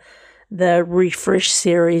the refresh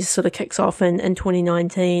series sort of kicks off in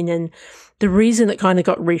 2019. And the reason it kind of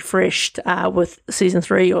got refreshed with season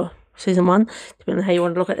 3 or season 1, depending on how you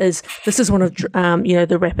want to look at it, is this is one of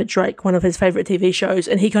the rapper Drake, one of his favorite TV shows,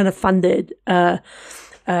 and he kind of funded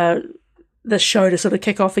this show to sort of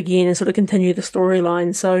kick off again and sort of continue the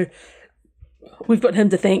storyline. So we've got him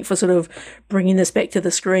to thank for sort of bringing this back to the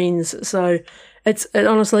screens. So it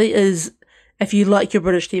honestly is, if you like your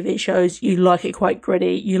British TV shows, you like it quite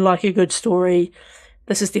gritty, you like a good story,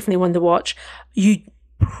 this is definitely one to watch. You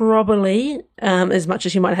probably, as much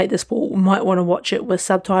as you might hate this, Paul, might want to watch it with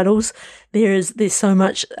subtitles. There's so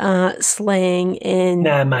much slang and...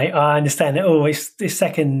 Nah, mate, I understand it. Oh, it's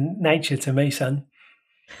second nature to me, son.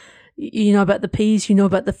 You know about the peas, you know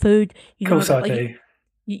about the food. Of course I do.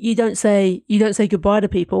 You don't say goodbye to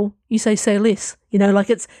people. You say less.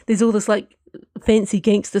 There's all this like fancy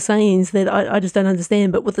gangster sayings that I just don't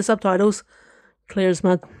understand. But with the subtitles, clear as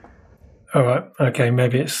mud. All right. Okay.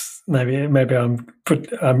 Maybe I'm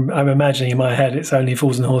imagining in my head it's only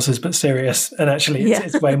Fools and Horses, but serious. And actually,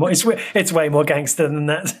 it's way more. It's way more gangster than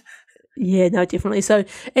that. Yeah, no, definitely. So,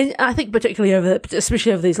 and I think particularly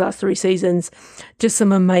especially over these last 3 seasons, just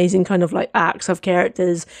some amazing kind of like arcs of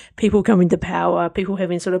characters, people coming to power, people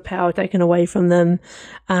having sort of power taken away from them,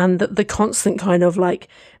 the constant kind of like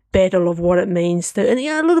battle of what it means to, and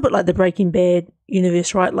a little bit like the Breaking Bad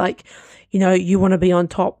universe, right? Like, you want to be on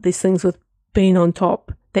top. There's things with being on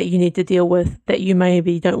top that you need to deal with that you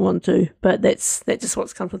maybe don't want to, but that's just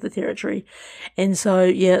what comes with the territory. And so,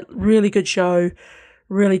 yeah, really good show.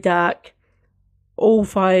 Really dark. All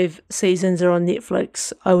 5 seasons are on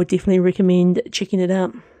Netflix. I would definitely recommend checking it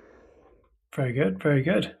out. Very good, very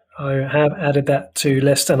good. I have added that to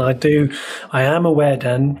list, and I am aware,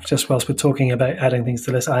 Dan, just whilst we're talking about adding things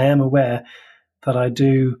to list, I am aware that I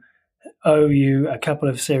do owe you a couple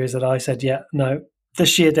of series that I said, yeah, no,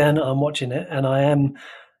 this year, Dan, I'm watching it, and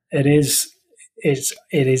it is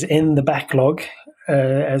in the backlog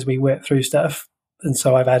as we work through stuff, and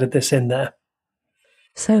so I've added this in there.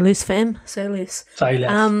 Say less, fam. Say less. Say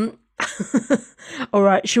less. All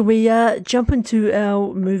right. Shall we jump into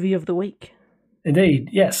our movie of the week? Indeed.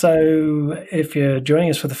 Yeah. So if you're joining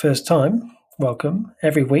us for the first time, welcome.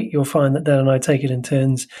 Every week you'll find that Dan and I take it in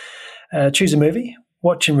turns, choose a movie,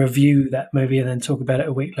 watch and review that movie, and then talk about it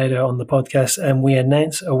a week later on the podcast. And we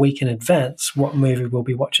announce a week in advance what movie we'll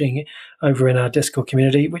be watching over in our Discord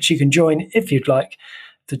community, which you can join if you'd like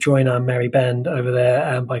to join our merry band over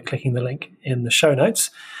there by clicking the link in the show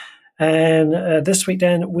notes. And this week,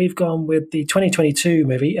 Dan, we've gone with the 2022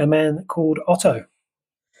 movie, A Man Called Otto.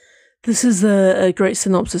 This is a great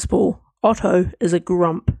synopsis, Paul. Otto is a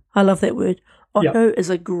grump. I love that word. Otto is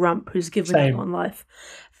a grump who's given up on life.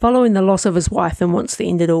 Following the loss of his wife and wants to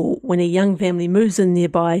end it all, when a young family moves in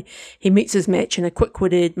nearby, he meets his match in a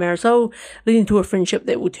quick-witted Marisol, leading to a friendship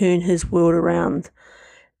that will turn his world around.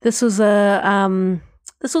 This was a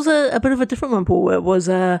bit of a different one, Paul. It was,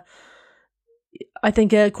 I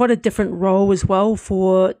think, quite a different role as well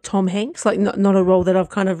for Tom Hanks. Like, not a role that I've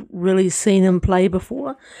kind of really seen him play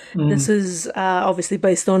before. This is obviously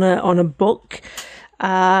based on a book.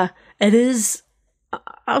 It is,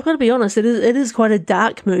 I've got to be honest, it is quite a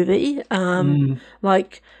dark movie.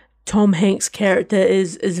 Like, Tom Hanks' character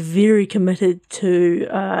is very committed to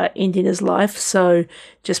ending his life, so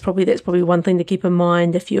that's probably one thing to keep in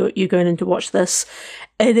mind if you're going in to watch this.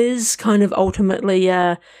 It is kind of ultimately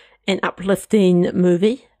an uplifting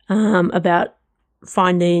movie about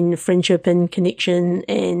finding friendship and connection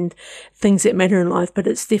and things that matter in life, but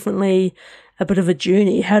it's definitely a bit of a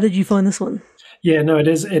journey. How did you find this one? Yeah, no, it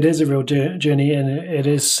is a real journey, and it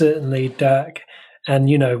is certainly dark. And,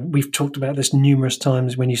 we've talked about this numerous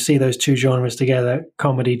times. When you see those two genres together,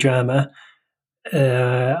 comedy, drama,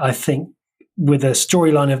 I think with a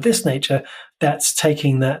storyline of this nature, that's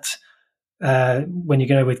taking that, when you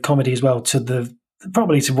go with comedy as well, to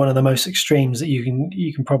probably to one of the most extremes that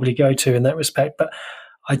you can probably go to in that respect. But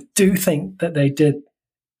I do think that they did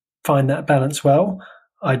find that balance well.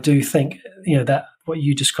 I do think, that what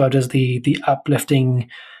you described as the uplifting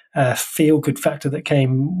feel-good factor that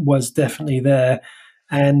came was definitely there.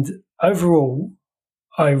 And overall,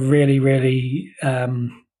 I really, really,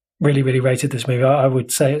 really, really rated this movie. I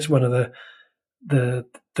would say it's one of the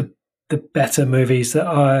better movies that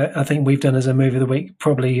I think we've done as a movie of the week.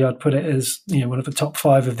 Probably I'd put it as one of the top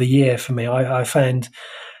 5 of the year for me. I found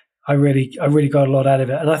I really got a lot out of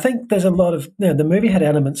it, and I think there's a lot of the movie had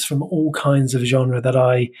elements from all kinds of genre that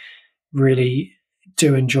I really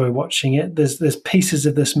do enjoy watching it. There's pieces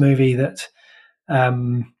of this movie that,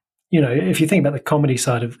 if you think about the comedy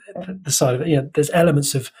side of it, there's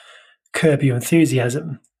elements of Curb Your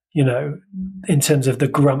Enthusiasm you know, in terms of the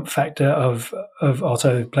grunt factor of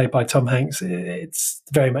Otto, played by Tom Hanks, it's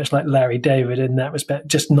very much like Larry David in that respect,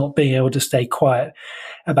 just not being able to stay quiet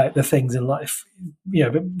about the things in life. You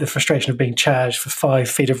know, the frustration of being charged for 5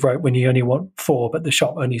 feet of rope when you only want 4, but the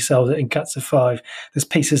shop only sells it in cuts of 5. There's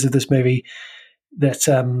pieces of this movie that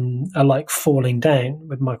are like Falling Down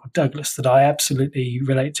with Michael Douglas that I absolutely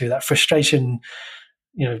relate to. That frustration,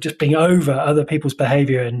 you know, just being over other people's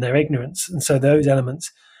behavior and their ignorance. And so those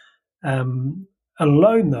elements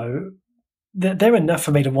alone, though, they're enough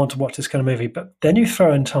for me to want to watch this kind of movie. But then you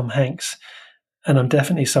throw in Tom Hanks, and I'm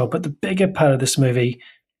definitely sold. But the bigger part of this movie,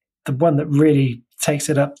 the one that really takes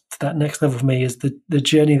it up to that next level for me, is the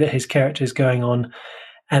journey that his character is going on.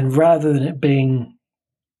 And rather than it being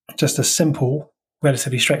just a simple,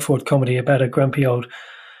 relatively straightforward comedy about a grumpy old,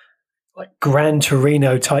 like Gran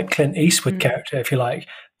Torino type Clint Eastwood character, if you like,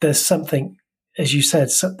 there's something, as you said,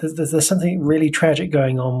 there's something really tragic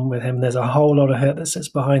going on with him. There's a whole lot of hurt that sits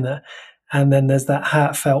behind that. And then there's that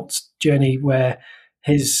heartfelt journey where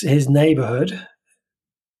his neighborhood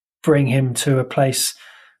bring him to a place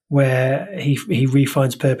where he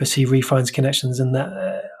refines purpose, he refines connections, and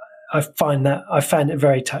that I found it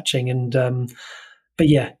very touching. And but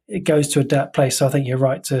yeah, it goes to a dark place. So I think you're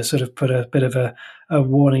right to sort of put a bit of a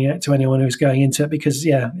warning out to anyone who's going into it, because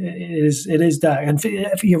it is dark. And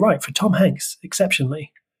you're right, for Tom Hanks,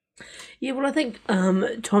 exceptionally. Yeah, well, I think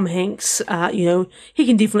Tom Hanks, he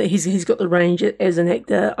can definitely, he's got the range as an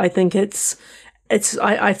actor. I think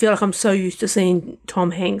I feel like I'm so used to seeing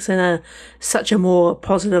Tom Hanks in such a more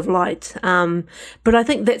positive light. But I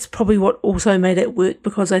think that's probably what also made it work,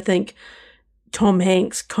 because I think Tom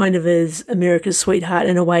Hanks kind of is America's sweetheart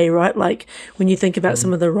in a way, right? Like when you think about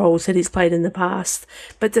some of the roles that he's played in the past,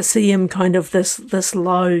 but to see him kind of this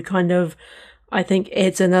low kind of, I think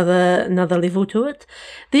adds another level to it.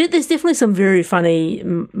 There's definitely some very funny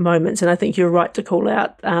moments, and I think you're right to call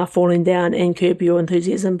out Falling Down and Curb Your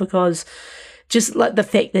Enthusiasm, because just like the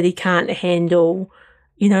fact that he can't handle,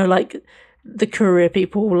 like the courier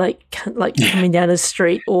people like coming down his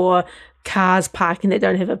street, or cars parking that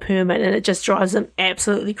don't have a permit, and it just drives them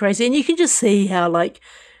absolutely crazy. And you can just see how like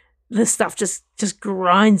this stuff just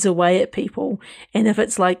grinds away at people. And if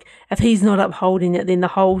he's not upholding it, then the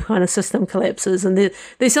whole kind of system collapses. And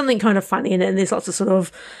there's something kind of funny in it, and there's lots of sort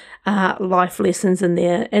of life lessons in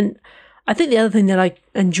there. And I think the other thing that I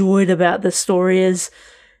enjoyed about this story is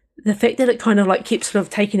the fact that it kind of like keeps sort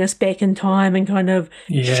of taking us back in time and kind of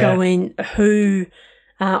showing who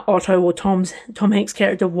Otto, or Tom Hanks'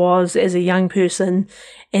 character, was as a young person,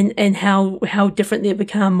 and how different they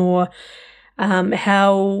become, or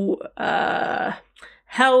how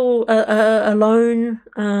alone,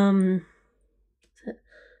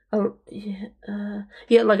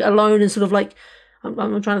 like alone is sort of like,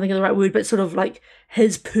 I'm trying to think of the right word, but sort of like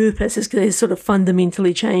his purpose is sort of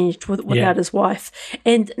fundamentally changed without his wife.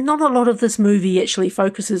 And not a lot of this movie actually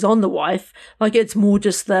focuses on the wife. Like it's more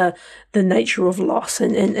just the nature of loss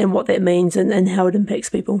and what that means and how it impacts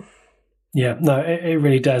people. Yeah, no, it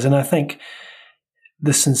really does. And I think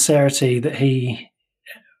the sincerity that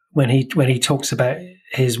when he talks about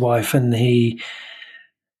his wife, and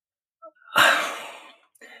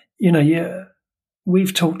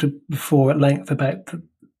we've talked before at length about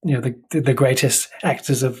the greatest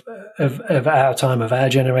actors of our time, of our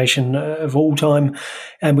generation, of all time,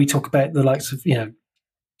 and we talk about the likes of De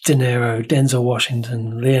Niro, Denzel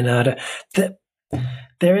Washington, Leonardo.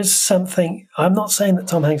 There is something. I'm not saying that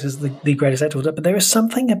Tom Hanks is the greatest actor, but there is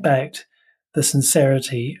something about the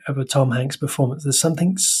sincerity of a Tom Hanks performance. There's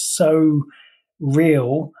something so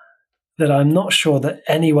real that I'm not sure that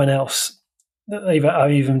anyone else that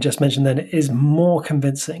I've even just mentioned then is more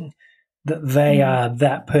convincing that they are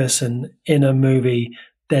that person in a movie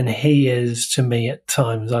than he is to me at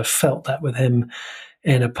times. I've felt that with him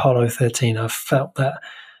in Apollo 13. I've felt that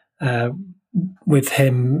with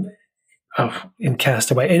him in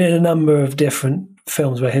Castaway, in a number of different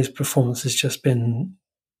films where his performance has just been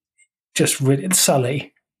really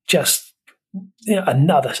Sully,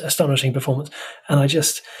 another astonishing performance. And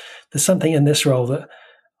there's something in this role that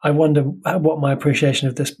I wonder what my appreciation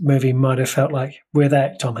of this movie might have felt like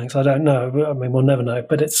without Tom Hanks. I don't know. I mean, we'll never know.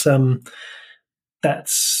 But it's the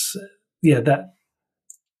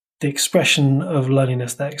expression of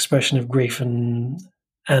loneliness, that expression of grief, and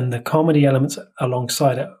the comedy elements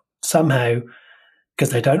alongside it somehow,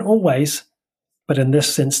 because they don't always, but in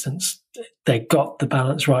this instance, they got the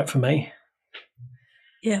balance right for me.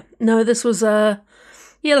 Yeah. No, this was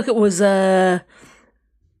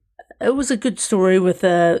it was a good story with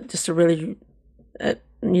just a really,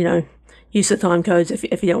 use the time codes if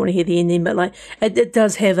you don't want to hear the ending, but like it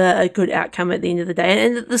does have a good outcome at the end of the day,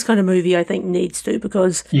 and this kind of movie I think needs to,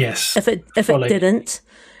 because yes, if it didn't,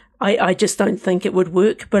 I just don't think it would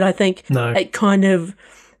work. But I think it kind of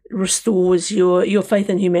restores your faith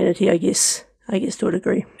in humanity, I guess to a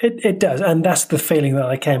degree. It does, and that's the feeling that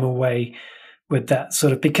I came away with, that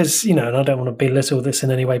sort of, because and I don't want to belittle this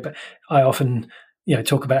in any way, but I often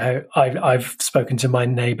talk about how I've spoken to my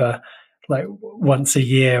neighbour like once a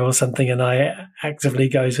year or something, and I actively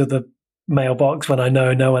go to the mailbox when I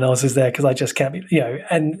know no one else is there because I just can't be,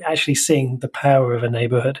 and actually seeing the power of a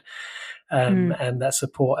neighbourhood and that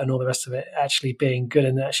support and all the rest of it actually being good,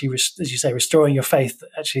 and actually, as you say, restoring your faith.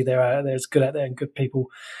 Actually, there's good out there and good people.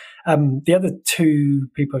 The other two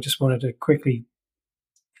people I just wanted to quickly,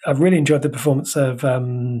 I really enjoyed the performance of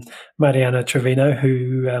Mariana Trevino,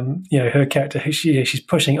 who, her character, who she's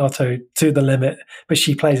pushing Otto to the limit, but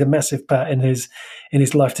she plays a massive part in his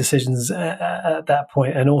life decisions at that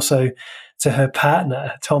point, and also to her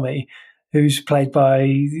partner Tommy, who's played by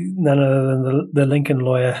none other than the Lincoln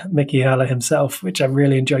lawyer Mickey Haller himself, which I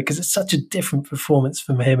really enjoyed because it's such a different performance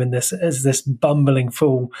from him in this, as this bumbling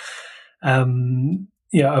fool.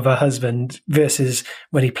 Of a husband, versus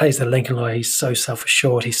when he plays the Lincoln lawyer, he's so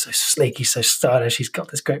self-assured, he's so sleek, he's so stylish, he's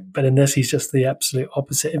got this great, but in this, he's just the absolute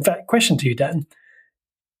opposite. In fact, question to you, Dan,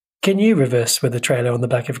 can you reverse with a trailer on the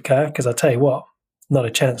back of a car? Because I'll tell you what, not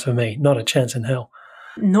a chance for me, not a chance in hell.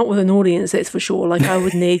 Not with an audience, that's for sure. Like, I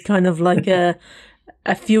would need kind of like a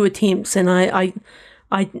few attempts, and I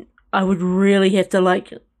would really have to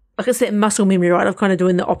like it's that muscle memory, right, of kind of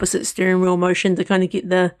doing the opposite steering wheel motion to kind of get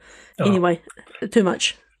the anyway. Too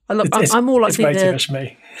much. I'm more likely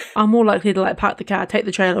I'm more likely to like park the car, take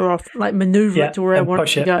the trailer off, like maneuver it to where I want it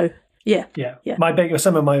to go. Yeah.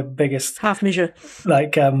 Some of my biggest half measure,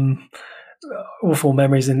 like awful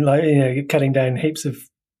memories, and like cutting down heaps of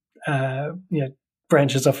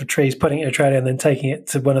branches off of trees, putting it in a trailer, and then taking it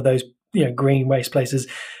to one of those green waste places,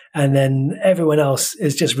 and then everyone else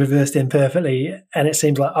is just reversed in perfectly, and it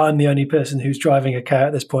seems like I'm the only person who's driving a car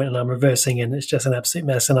at this point, and I'm reversing, and it's just an absolute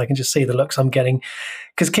mess, and I can just see the looks I'm getting,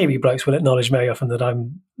 because Kiwi blokes will acknowledge very often that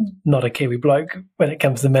I'm not a Kiwi bloke when it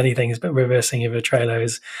comes to many things, but reversing of a trailer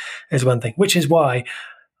is one thing, which is why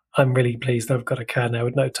I'm really pleased that I've got a car now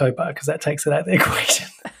with no tow bar, because that takes it out of the equation.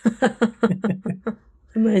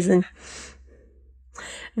 Amazing.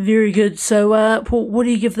 Very good. So, Paul, what do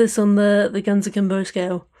you give this on the Guns Akimbo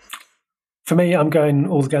scale? For me, I'm going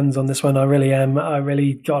all the guns on this one. I really am. I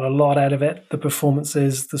really got a lot out of it. The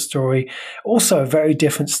performances, the story, also a very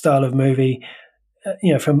different style of movie.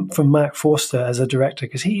 From Mark Forster as a director,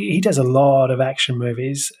 because he does a lot of action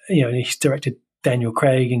movies. He's directed Daniel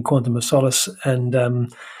Craig in Quantum of Solace, and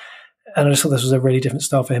I just thought this was a really different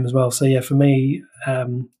style for him as well. So yeah, for me,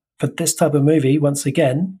 for this type of movie, once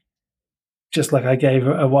again, just like I gave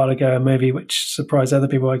a while ago a movie which surprised other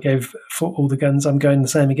people, I gave For All the Guns. I'm going the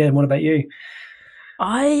same again. What about you?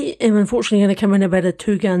 I am unfortunately going to come in about a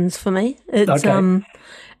 2 guns for me. It's okay.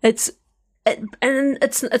 It's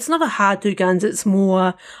not a hard 2 guns. It's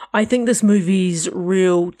more, I think this movie's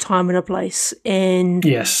real time and a place, and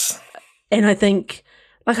yes, and I think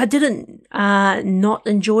like I didn't not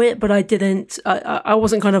enjoy it, but I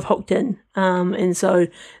wasn't kind of hooked in, and so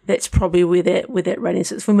that's probably where that rating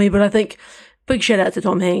sits for me. But I think big shout out to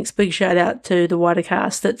Tom Hanks, big shout out to the wider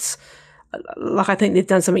cast. It's like I think they've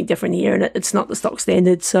done something different here, and it's not the stock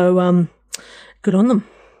standard. So good on them.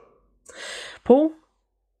 Paul,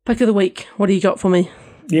 pick of the week. What do you got for me?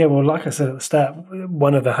 Yeah, well, like I said at the start,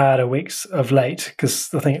 one of the harder weeks of late,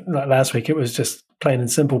 because I think like last week it was just plain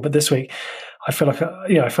and simple, but this week I feel like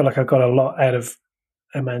I got a lot out of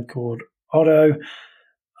A Man Called Otto.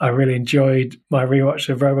 I really enjoyed my rewatch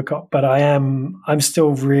of RoboCop, but I'm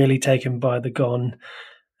still really taken by The Gone,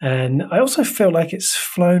 and I also feel like it's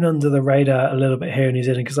flown under the radar a little bit here in New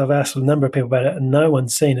Zealand, because I've asked a number of people about it and no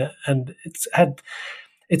one's seen it, and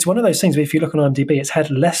it's one of those things where if you look on IMDb, it's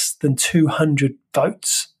had less than 200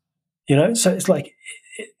 votes, so it's like,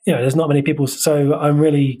 there's not many people. So I'm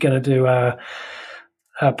really going to do on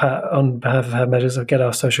behalf of Half Measures, I'll get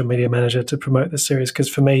our social media manager to promote this series, because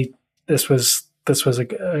for me, this was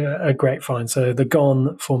a great find. So The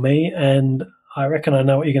Gone for me, and I reckon I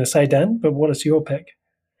know what you're going to say, Dan, but what is your pick?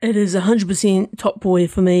 It is 100% Top Boy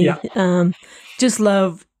for me. Yeah. Just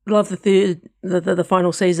love the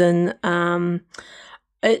final season.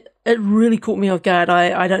 It really caught me off guard.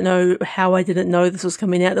 I don't know how I didn't know this was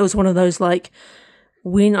coming out. It was one of those, like,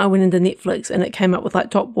 when I went into Netflix and it came up with like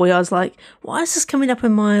Top Boy, I was like, why is this coming up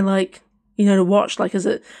in my like, to watch? Like, is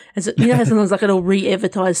it, how sometimes like it'll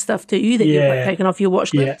re-advertise stuff to you that you've like taken off your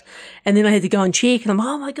watch list. And then I had to go and check and I'm,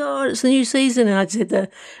 oh my God, it's the new season. And I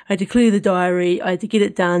had to clear the diary. I had to get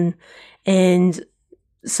it done, and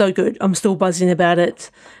so good. I'm still buzzing about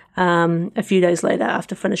it a few days later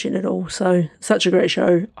after finishing it all. So such a great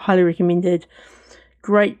show. Highly recommended.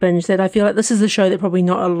 Great binge that I feel like this is a show that probably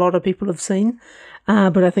not a lot of people have seen,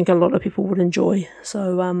 but I think a lot of people would enjoy.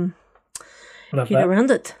 So get around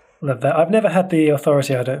it. Love that. I've never had the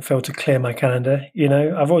authority, I don't feel, to clear my calendar.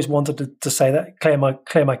 I've always wanted to say that, clear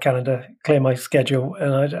my calendar, clear my schedule,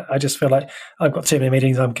 and I just feel like I've got too many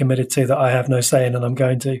meetings I'm committed to that I have no say in, and I'm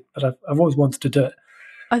going to. But I've always wanted to do it.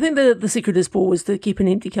 I think the secret is, Paul, was to keep an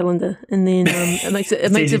empty calendar, and then it makes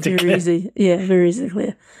it very easy. Yeah, very easy to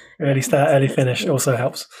clear. Early start, early finish also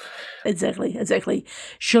helps. Exactly.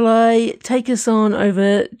 Shall I take us on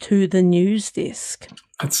over to the news desk?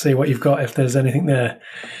 Let's see what you've got, if there's anything there.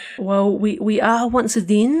 Well, we are once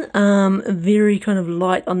again very kind of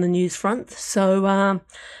light on the news front. So a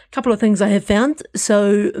couple of things I have found.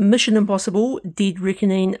 So Mission Impossible Dead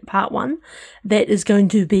Reckoning Part 1, that is going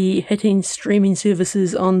to be hitting streaming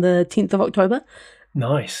services on the 10th of October.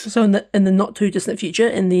 Nice. So in the not too distant future,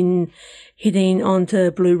 and then heading on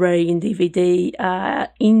to Blu-ray and DVD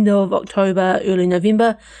end of October, early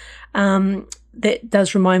November. That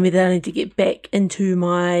does remind me that I need to get back into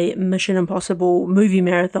my Mission Impossible movie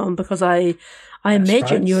marathon, because I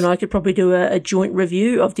imagine you and I could probably do a joint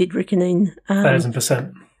review of Dead Reckoning.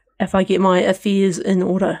 1,000%. If I get my affairs in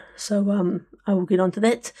order. So I will get onto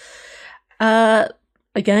that.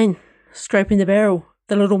 Again, scraping the barrel.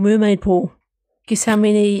 The Little Mermaid, Paul. Guess how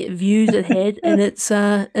many views it had in its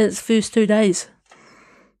first 2 days?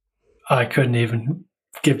 I couldn't even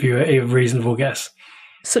give you a reasonable guess.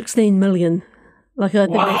 16 million. Like, I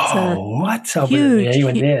think that's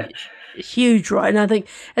huge. Huge, right? And I think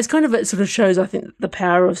it's kind of, it sort of shows, I think, the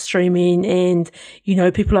power of streaming, and,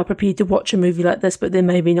 people are prepared to watch a movie like this, but they're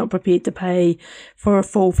maybe not prepared to pay for a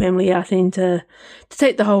full family outing to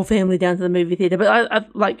take the whole family down to the movie theatre. But I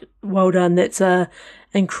like, well done. That's a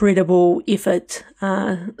incredible effort.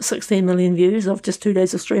 16 million views of just 2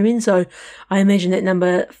 days of streaming. So I imagine that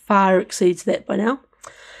number far exceeds that by now.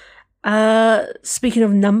 Speaking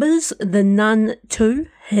of numbers, The Nun 2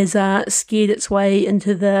 has scared its way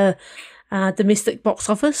into the domestic box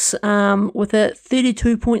office with a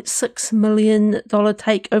 $32.6 million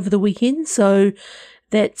take over the weekend. So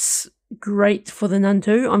that's great for The Nun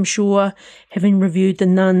 2. I'm sure, having reviewed The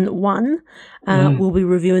Nun 1, we'll be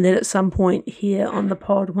reviewing that at some point here on the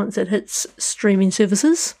pod once it hits streaming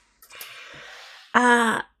services.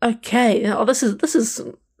 Okay. Oh, this is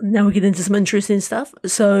now we get into some interesting stuff.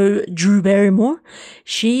 So Drew Barrymore,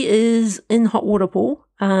 she is in hot water, Paul.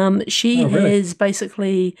 She has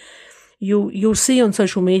basically, you'll see on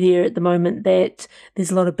social media at the moment that there's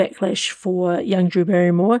a lot of backlash for young Drew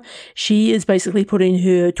Barrymore. She is basically putting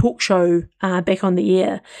her talk show back on the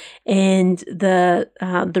air, and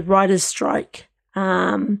the writers' strike,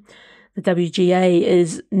 the WGA,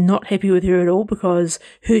 is not happy with her at all, because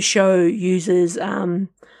her show uses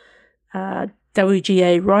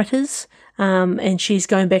WGA writers, and she's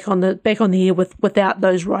going back on the air without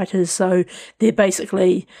those writers. So they're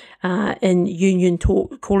basically in union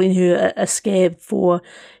talk, calling her a scab for.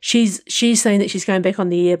 She's saying that she's going back on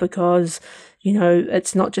the air because,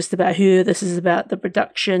 it's not just about her. This is about the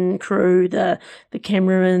production crew, the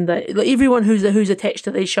cameraman, everyone who's attached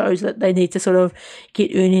to these shows, that they need to sort of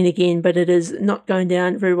get earning again. But it is not going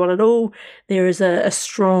down very well at all. There is a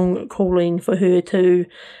strong calling for her to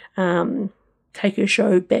take her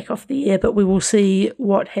show back off the air, but we will see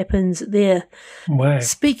what happens there. Wow.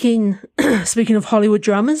 Speaking of Hollywood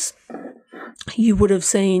dramas, you would have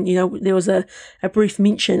seen, there was a brief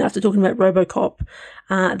mention after talking about RoboCop,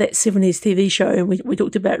 that 70s TV show, and we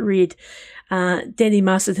talked about Red. Danny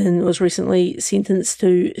Masterson was recently sentenced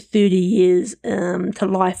to 30 years to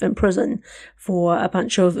life in prison for a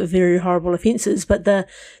bunch of very horrible offences. But the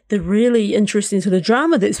really interesting sort of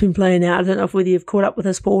drama that's been playing out, I don't know whether you've caught up with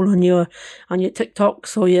this, Paul, on your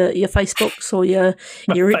TikToks or your Facebooks or your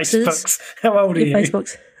X's. Facebooks. How old are you?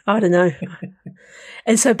 Facebooks. I don't know.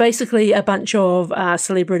 And so basically a bunch of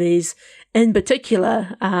celebrities, in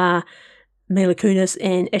particular Mila Kunis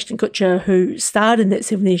and Ashton Kutcher, who starred in that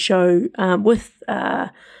 70s show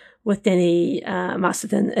with Danny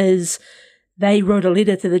Masterson, they wrote a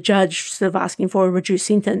letter to the judge sort of asking for a reduced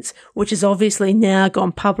sentence, which has obviously now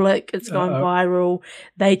gone public. It's gone viral.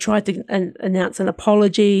 They tried to announce an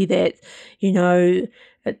apology that,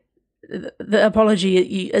 the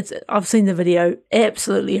apology, I've seen the video,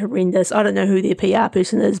 absolutely horrendous. I don't know who their PR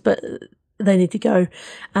person is, but they need to go.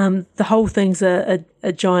 The whole thing's a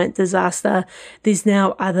giant disaster. There's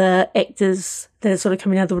now other actors that are sort of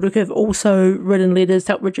coming out of the woodwork who have also written letters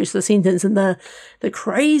to help reduce the sentence. And the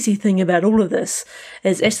crazy thing about all of this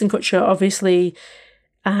is Ashton Kutcher, obviously,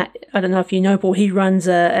 I don't know if you know, Paul, he runs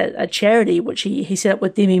a charity which he set up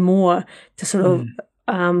with Demi Moore to sort of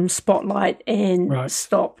spotlight and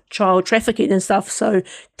stop child trafficking and stuff. So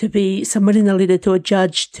to be submitting a letter to a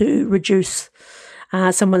judge to reduce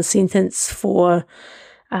someone's sentence for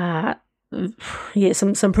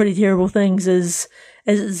some pretty terrible things is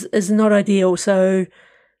not ideal. So,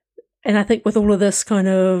 and I think with all of this kind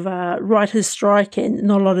of writers' strike and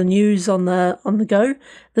not a lot of news on the go,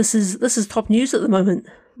 this is top news at the moment.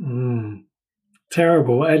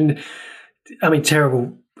 Terrible, and I mean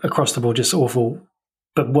terrible across the board, just awful.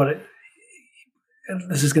 But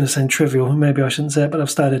this is going to sound trivial. Maybe I shouldn't say it, but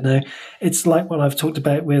I've started now. It's like what I've talked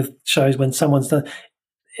about with shows when someone's done.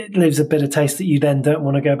 It leaves a bitter taste that you then don't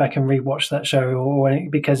want to go back and rewatch that show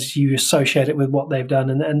because you associate it with what they've done.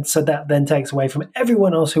 And so that then takes away from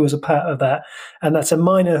everyone else who was a part of that. And that's a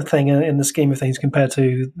minor thing in the scheme of things compared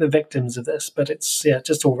to the victims of this. But it's,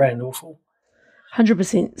 just all round awful.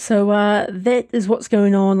 100%. So that is what's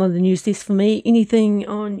going on the news desk for me. Anything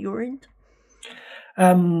on your end?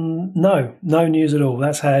 No news at all.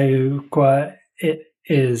 That's how quiet it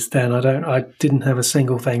is, Dan. I didn't have a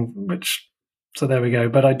single thing, so there we go.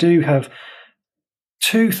 But I do have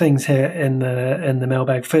two things here in the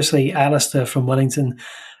mailbag. Firstly, Alistair from Wellington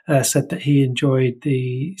said that he enjoyed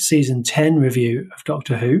the season 10 review of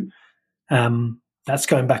Doctor Who. That's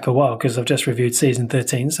going back a while because I've just reviewed season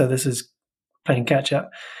 13, so this is playing catch up.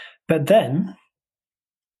 But then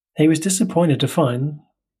he was disappointed to find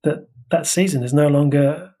that season is no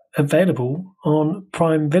longer available on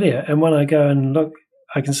Prime Video. And when I go and look,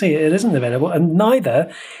 I can see it isn't available, and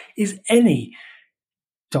neither is any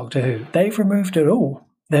Doctor Who. They've removed it all.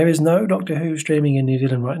 There is no Doctor Who streaming in New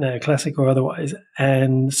Zealand right now, classic or otherwise.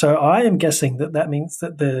 And so I am guessing that means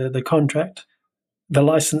that the contract, the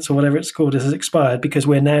license or whatever it's called, has expired because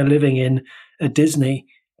we're now living in a Disney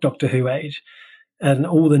Doctor Who age, and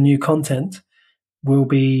all the new content will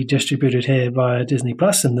be distributed here via Disney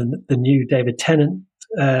Plus, and the new David Tennant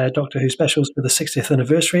Doctor Who specials for the 60th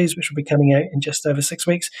anniversaries, which will be coming out in just over 6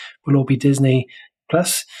 weeks, will all be Disney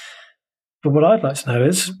Plus. But what I'd like to know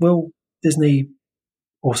is, will Disney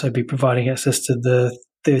also be providing access to the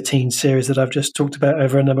 13 series that I've just talked about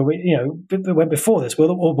over a number of weeks? Went before this.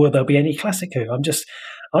 Will there be any classic Who? I'm just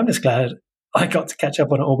glad I got to catch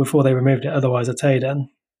up on it all before they removed it. Otherwise, I tell you, Dan,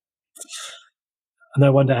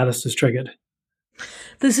 no wonder Alistair's triggered.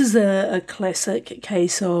 This is a classic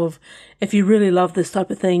case of, if you really love this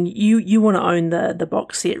type of thing, you want to own the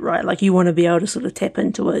box set, right? Like you want to be able to sort of tap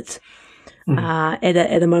into it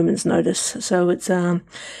at a moment's notice. So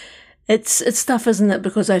it's tough, isn't it?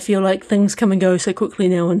 Because I feel like things come and go so quickly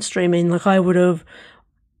now on streaming. Like I would have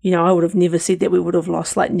never said that we would have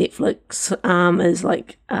lost like Netflix as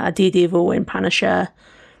like Daredevil and Punisher,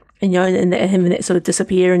 and and him and that sort of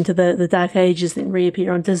disappear into the dark ages, then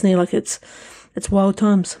reappear on Disney. Like it's wild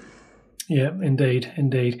times. Yeah, indeed.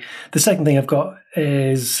 The second thing I've got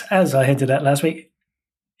is, as I hinted at last week,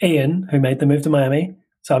 Ian, who made the move to Miami.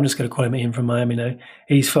 So I'm just going to call him Ian from Miami now.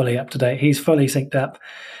 He's fully up to date. He's fully synced up.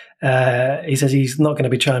 He says he's not going to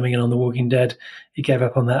be chiming in on The Walking Dead. He gave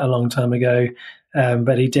up on that a long time ago.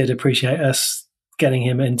 But he did appreciate us getting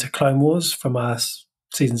him into Clone Wars from our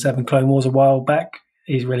season 7 Clone Wars a while back.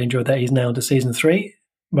 He's really enjoyed that. He's now into season 3,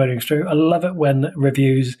 motoring through. I love it when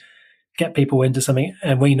reviews get people into something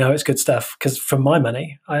and we know it's good stuff, because for my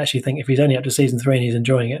money, I actually think if he's only up to season 3 and he's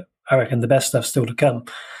enjoying it, I reckon the best stuff's still to come.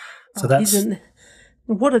 So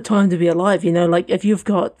what a time to be alive, like if you've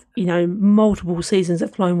got, multiple seasons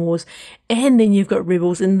of Clone Wars, and then you've got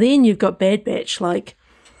Rebels, and then you've got Bad Batch, like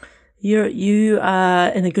you are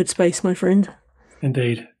in a good space, my friend.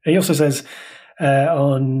 Indeed. He also says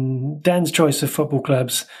on Dan's choice of football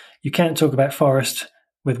clubs, you can't talk about Forest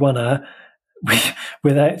with one R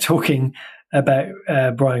without talking about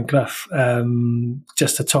Brian Clough,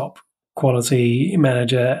 just a top quality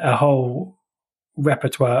manager, a whole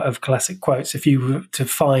repertoire of classic quotes. If you were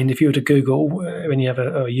to Google, when you have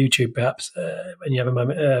or YouTube perhaps, when you have a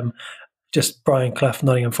moment, just Brian Clough,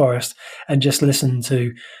 Nottingham Forest, and just listen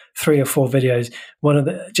to 3 or 4 videos.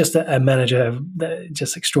 Just a manager,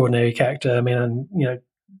 just extraordinary character. I mean,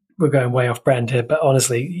 we're going way off brand here, but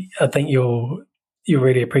honestly, I think you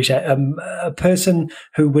really appreciate a person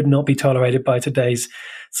who would not be tolerated by today's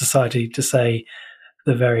society, to say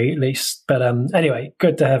the very least. But anyway,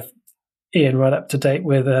 good to have Ian right up to date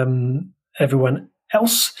with everyone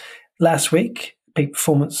else. Last week, peak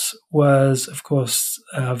performance was, of course,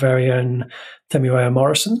 our very own Temuera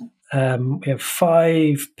Morrison. We have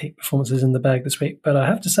 5 peak performances in the bag this week, but I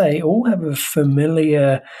have to say, all have a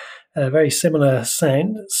familiar, very similar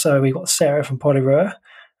sound. So we got Sarah from Porirua,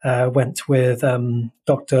 went with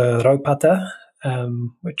Dr. Raupata,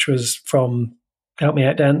 which was from, help me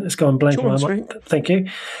out, Dan, it's gone blank. Thank you.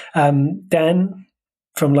 Dan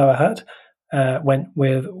from Lower Hutt went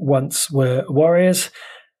with Once Were Warriors.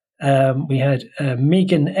 We had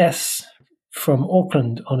Megan S. from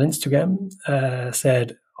Auckland on Instagram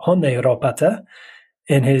said Hone Raupata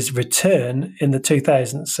in his return in the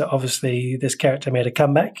 2000s. So obviously this character made a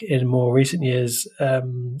comeback in more recent years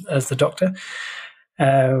as the Doctor.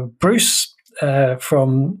 Bruce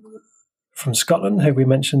from Scotland, who we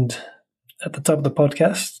mentioned at the top of the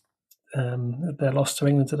podcast, they're lost to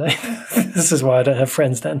England today. This is why I don't have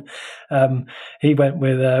friends then. He went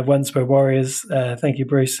with Once Were Warriors. Thank you,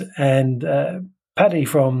 Bruce. And Paddy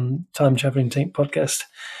from Time Travelling Team podcast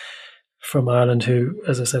from Ireland, who,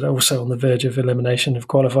 as I said, also on the verge of elimination of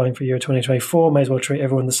qualifying for Euro 2024. May as well treat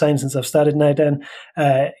everyone the same since I've started now, Dan.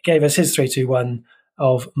 Gave us his 3-2-1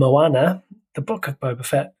 of Moana, the Book of Boba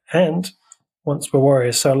Fett, and Once Were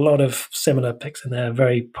Warriors. So a lot of similar picks in there,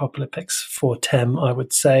 very popular picks for Tem, I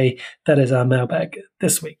would say. That is our mailbag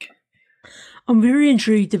this week. I'm very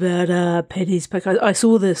intrigued about Paddy's pick. I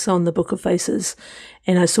saw this on the Book of Faces,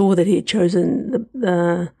 and I saw that he had chosen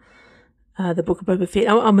the Book of Boba Fett.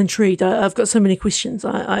 I'm intrigued. I've got so many questions.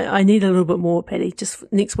 I need a little bit more, Paddy. Just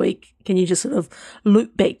next week, can you just sort of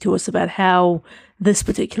loop back to us about how this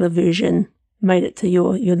particular version made it to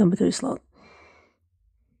your number 2 slot?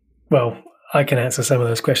 Well, I can answer some of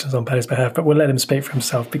those questions on Paddy's behalf, but we'll let him speak for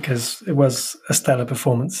himself because it was a stellar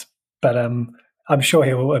performance. But I'm sure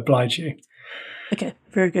he will oblige you. Okay,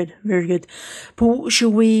 very good, very good. Paul,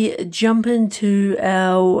 shall we jump into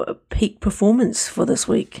our peak performance for this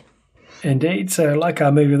week? Indeed. So like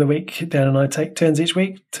our movie of the week, Dan and I take turns each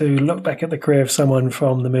week to look back at the career of someone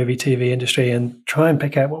from the movie TV industry and try and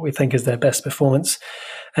pick out what we think is their best performance.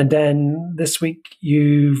 And Dan, this week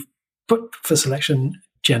you've put for selection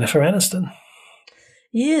Jennifer Aniston.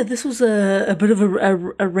 Yeah, this was a bit of a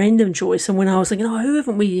random choice, and when I was thinking, who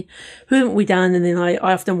haven't we done, and then I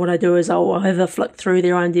often what I do is I'll have a flick through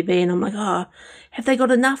their IMDb, and I'm like, have they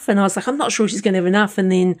got enough? And I was like, I'm not sure she's going to have enough.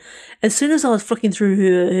 And then as soon as I was flicking through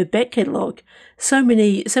her back catalogue, so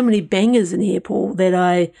many bangers in here, Paul, that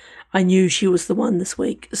I knew she was the one this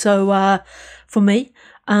week. So for me,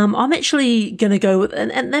 I'm actually going to go with,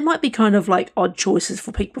 and they might be kind of like odd choices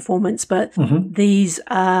for peak performance, but these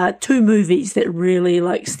are 2 movies that really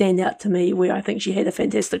like stand out to me where I think she had a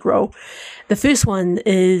fantastic role. The first one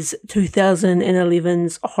is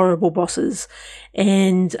 2011's Horrible Bosses,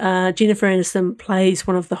 and Jennifer Aniston plays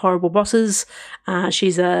one of the horrible bosses.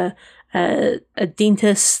 She's a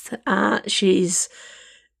dentist. Her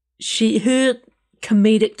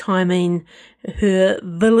comedic timing, her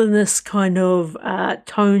villainous kind of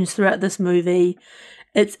tones throughout this movie,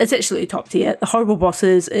 it's absolutely top tier. The Horrible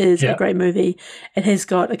Bosses is a great movie. It has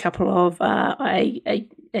got a couple of a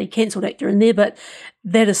cancelled actor in there, but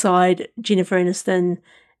that aside, Jennifer Aniston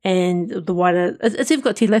and the wider, it's even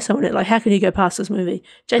got Ted Lasso in it. Like, how can you go past this movie?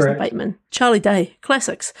 Jason Bateman, Charlie Day,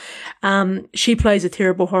 classics. She plays a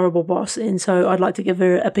terrible, horrible boss, and so I'd like to give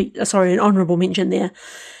her an honourable mention there.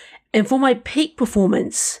 And for my peak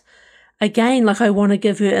performance, again, like I want to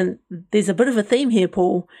give her, and there's a bit of a theme here,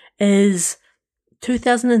 Paul, is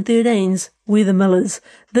 2013's We're the Millers.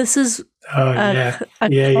 This is a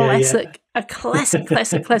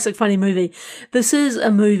classic funny movie. This is a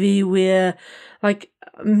movie where, like,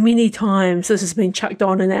 many times this has been chucked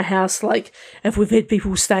on in our house, like if we've had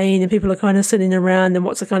people staying and people are kind of sitting around and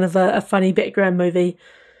what's a kind of a funny background movie.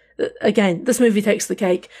 Again, this movie takes the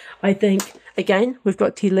cake. I think, again, we've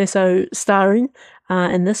got Ted Lasso starring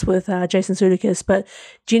in this with Jason Sudeikis, but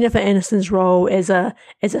Jennifer Aniston's role as a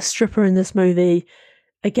stripper in this movie,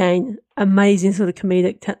 again, amazing sort of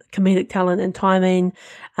comedic talent and timing,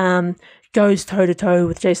 goes toe-to-toe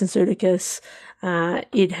with Jason Sudeikis,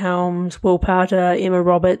 Ed Helms, Will Poulter, Emma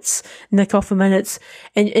Roberts, Nick Offerman.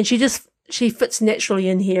 And she fits naturally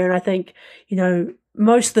in here, and I think,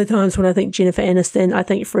 most of the times when I think Jennifer Aniston, I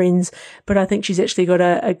think Friends, but I think she's actually got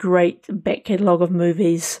a great back catalogue of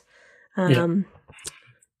movies to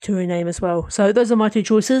her name as well. So those are my 2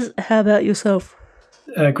 choices. How about yourself?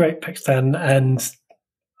 Great picks, Dan. And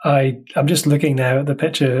I'm just looking now at the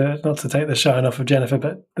picture, not to take the shine off of Jennifer,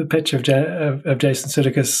 but the picture of Jason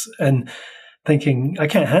Sudeikis, and thinking, I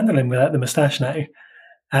can't handle him without the moustache now.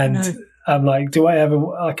 And no. I'm like, do I ever,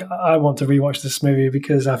 I want to rewatch this movie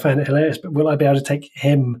because I found it hilarious, but will I be able to take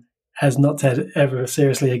him as not Ted ever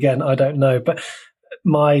seriously again? I don't know. But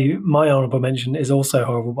my honourable mention is also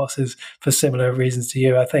Horrible Bosses for similar reasons to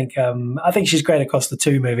you. I think she's great across the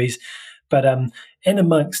two movies, but in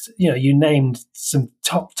amongst, you named some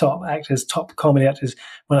top actors, top comedy actors.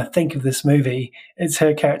 When I think of this movie, it's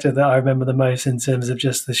her character that I remember the most in terms of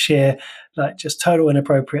just the sheer, just total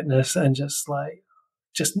inappropriateness and just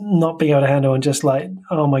not being able to handle, and just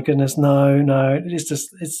oh my goodness, no,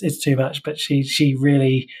 it's too much. But she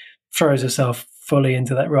really throws herself fully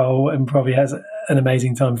into that role and probably has an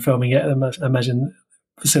amazing time filming it. I imagine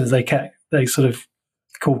as soon as they sort of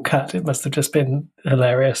call cut, it must have just been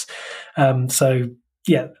hilarious. So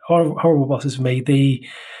yeah, Horrible Bosses for me.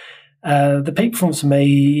 The peak performance for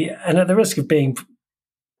me, and at the risk of being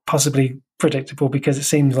possibly predictable, because it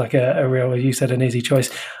seems like a real, as you said, an easy choice,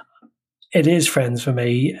 it is Friends for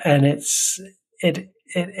me. And it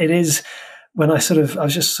is, when I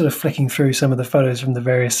was just sort of flicking through some of the photos from the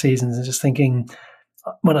various seasons and just thinking,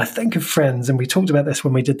 when I think of Friends, and we talked about this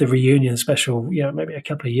when we did the reunion special, maybe a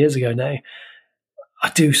couple of years ago now, I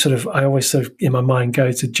always sort of in my mind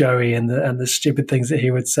go to Joey and the stupid things that he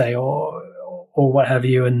would say or what have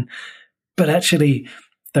you. But actually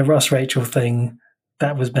the Ross Rachel thing,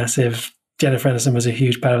 that was massive. Jennifer Aniston was a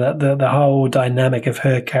huge part of that. The whole dynamic of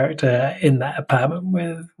her character in that apartment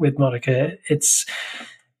with Monica, it's,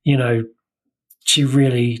 she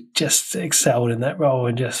really just excelled in that role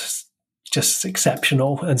and just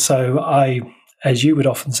exceptional. And so as you would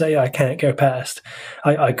often say, I can't go past.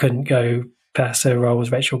 I couldn't go past her role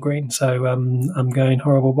as Rachel Green. So I'm going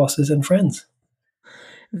Horrible Bosses and Friends.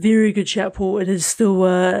 Very good shout, Paul. It is still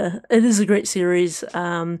it is a great series,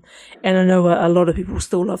 and I know a lot of people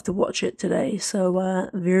still love to watch it today. So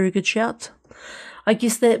very good shout. I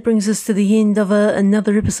guess that brings us to the end of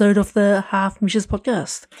another episode of the Half Measures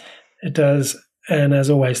podcast. It does. And as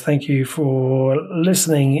always, thank you for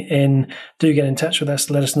listening in. Do get in touch with us.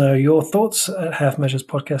 Let us know your thoughts at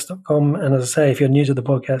halfmeasurespodcast.com. And as I say, if you're new to the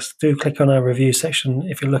podcast, do click on our review section.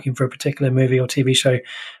 If you're looking for a particular movie or TV show,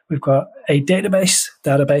 we've got a database,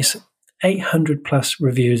 800 plus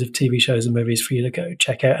reviews of TV shows and movies for you to go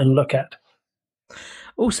check out and look at.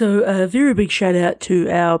 Also, a very big shout out to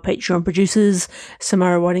our Patreon producers,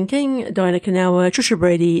 Samara Whiting-King, Diana Kanawa, Trisha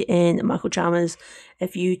Brady, and Michael Chalmers.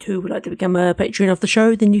 If you too would like to become a patron of the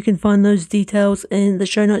show, then you can find those details in the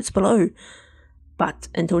show notes below. But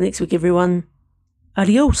until next week, everyone,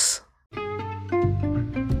 adios.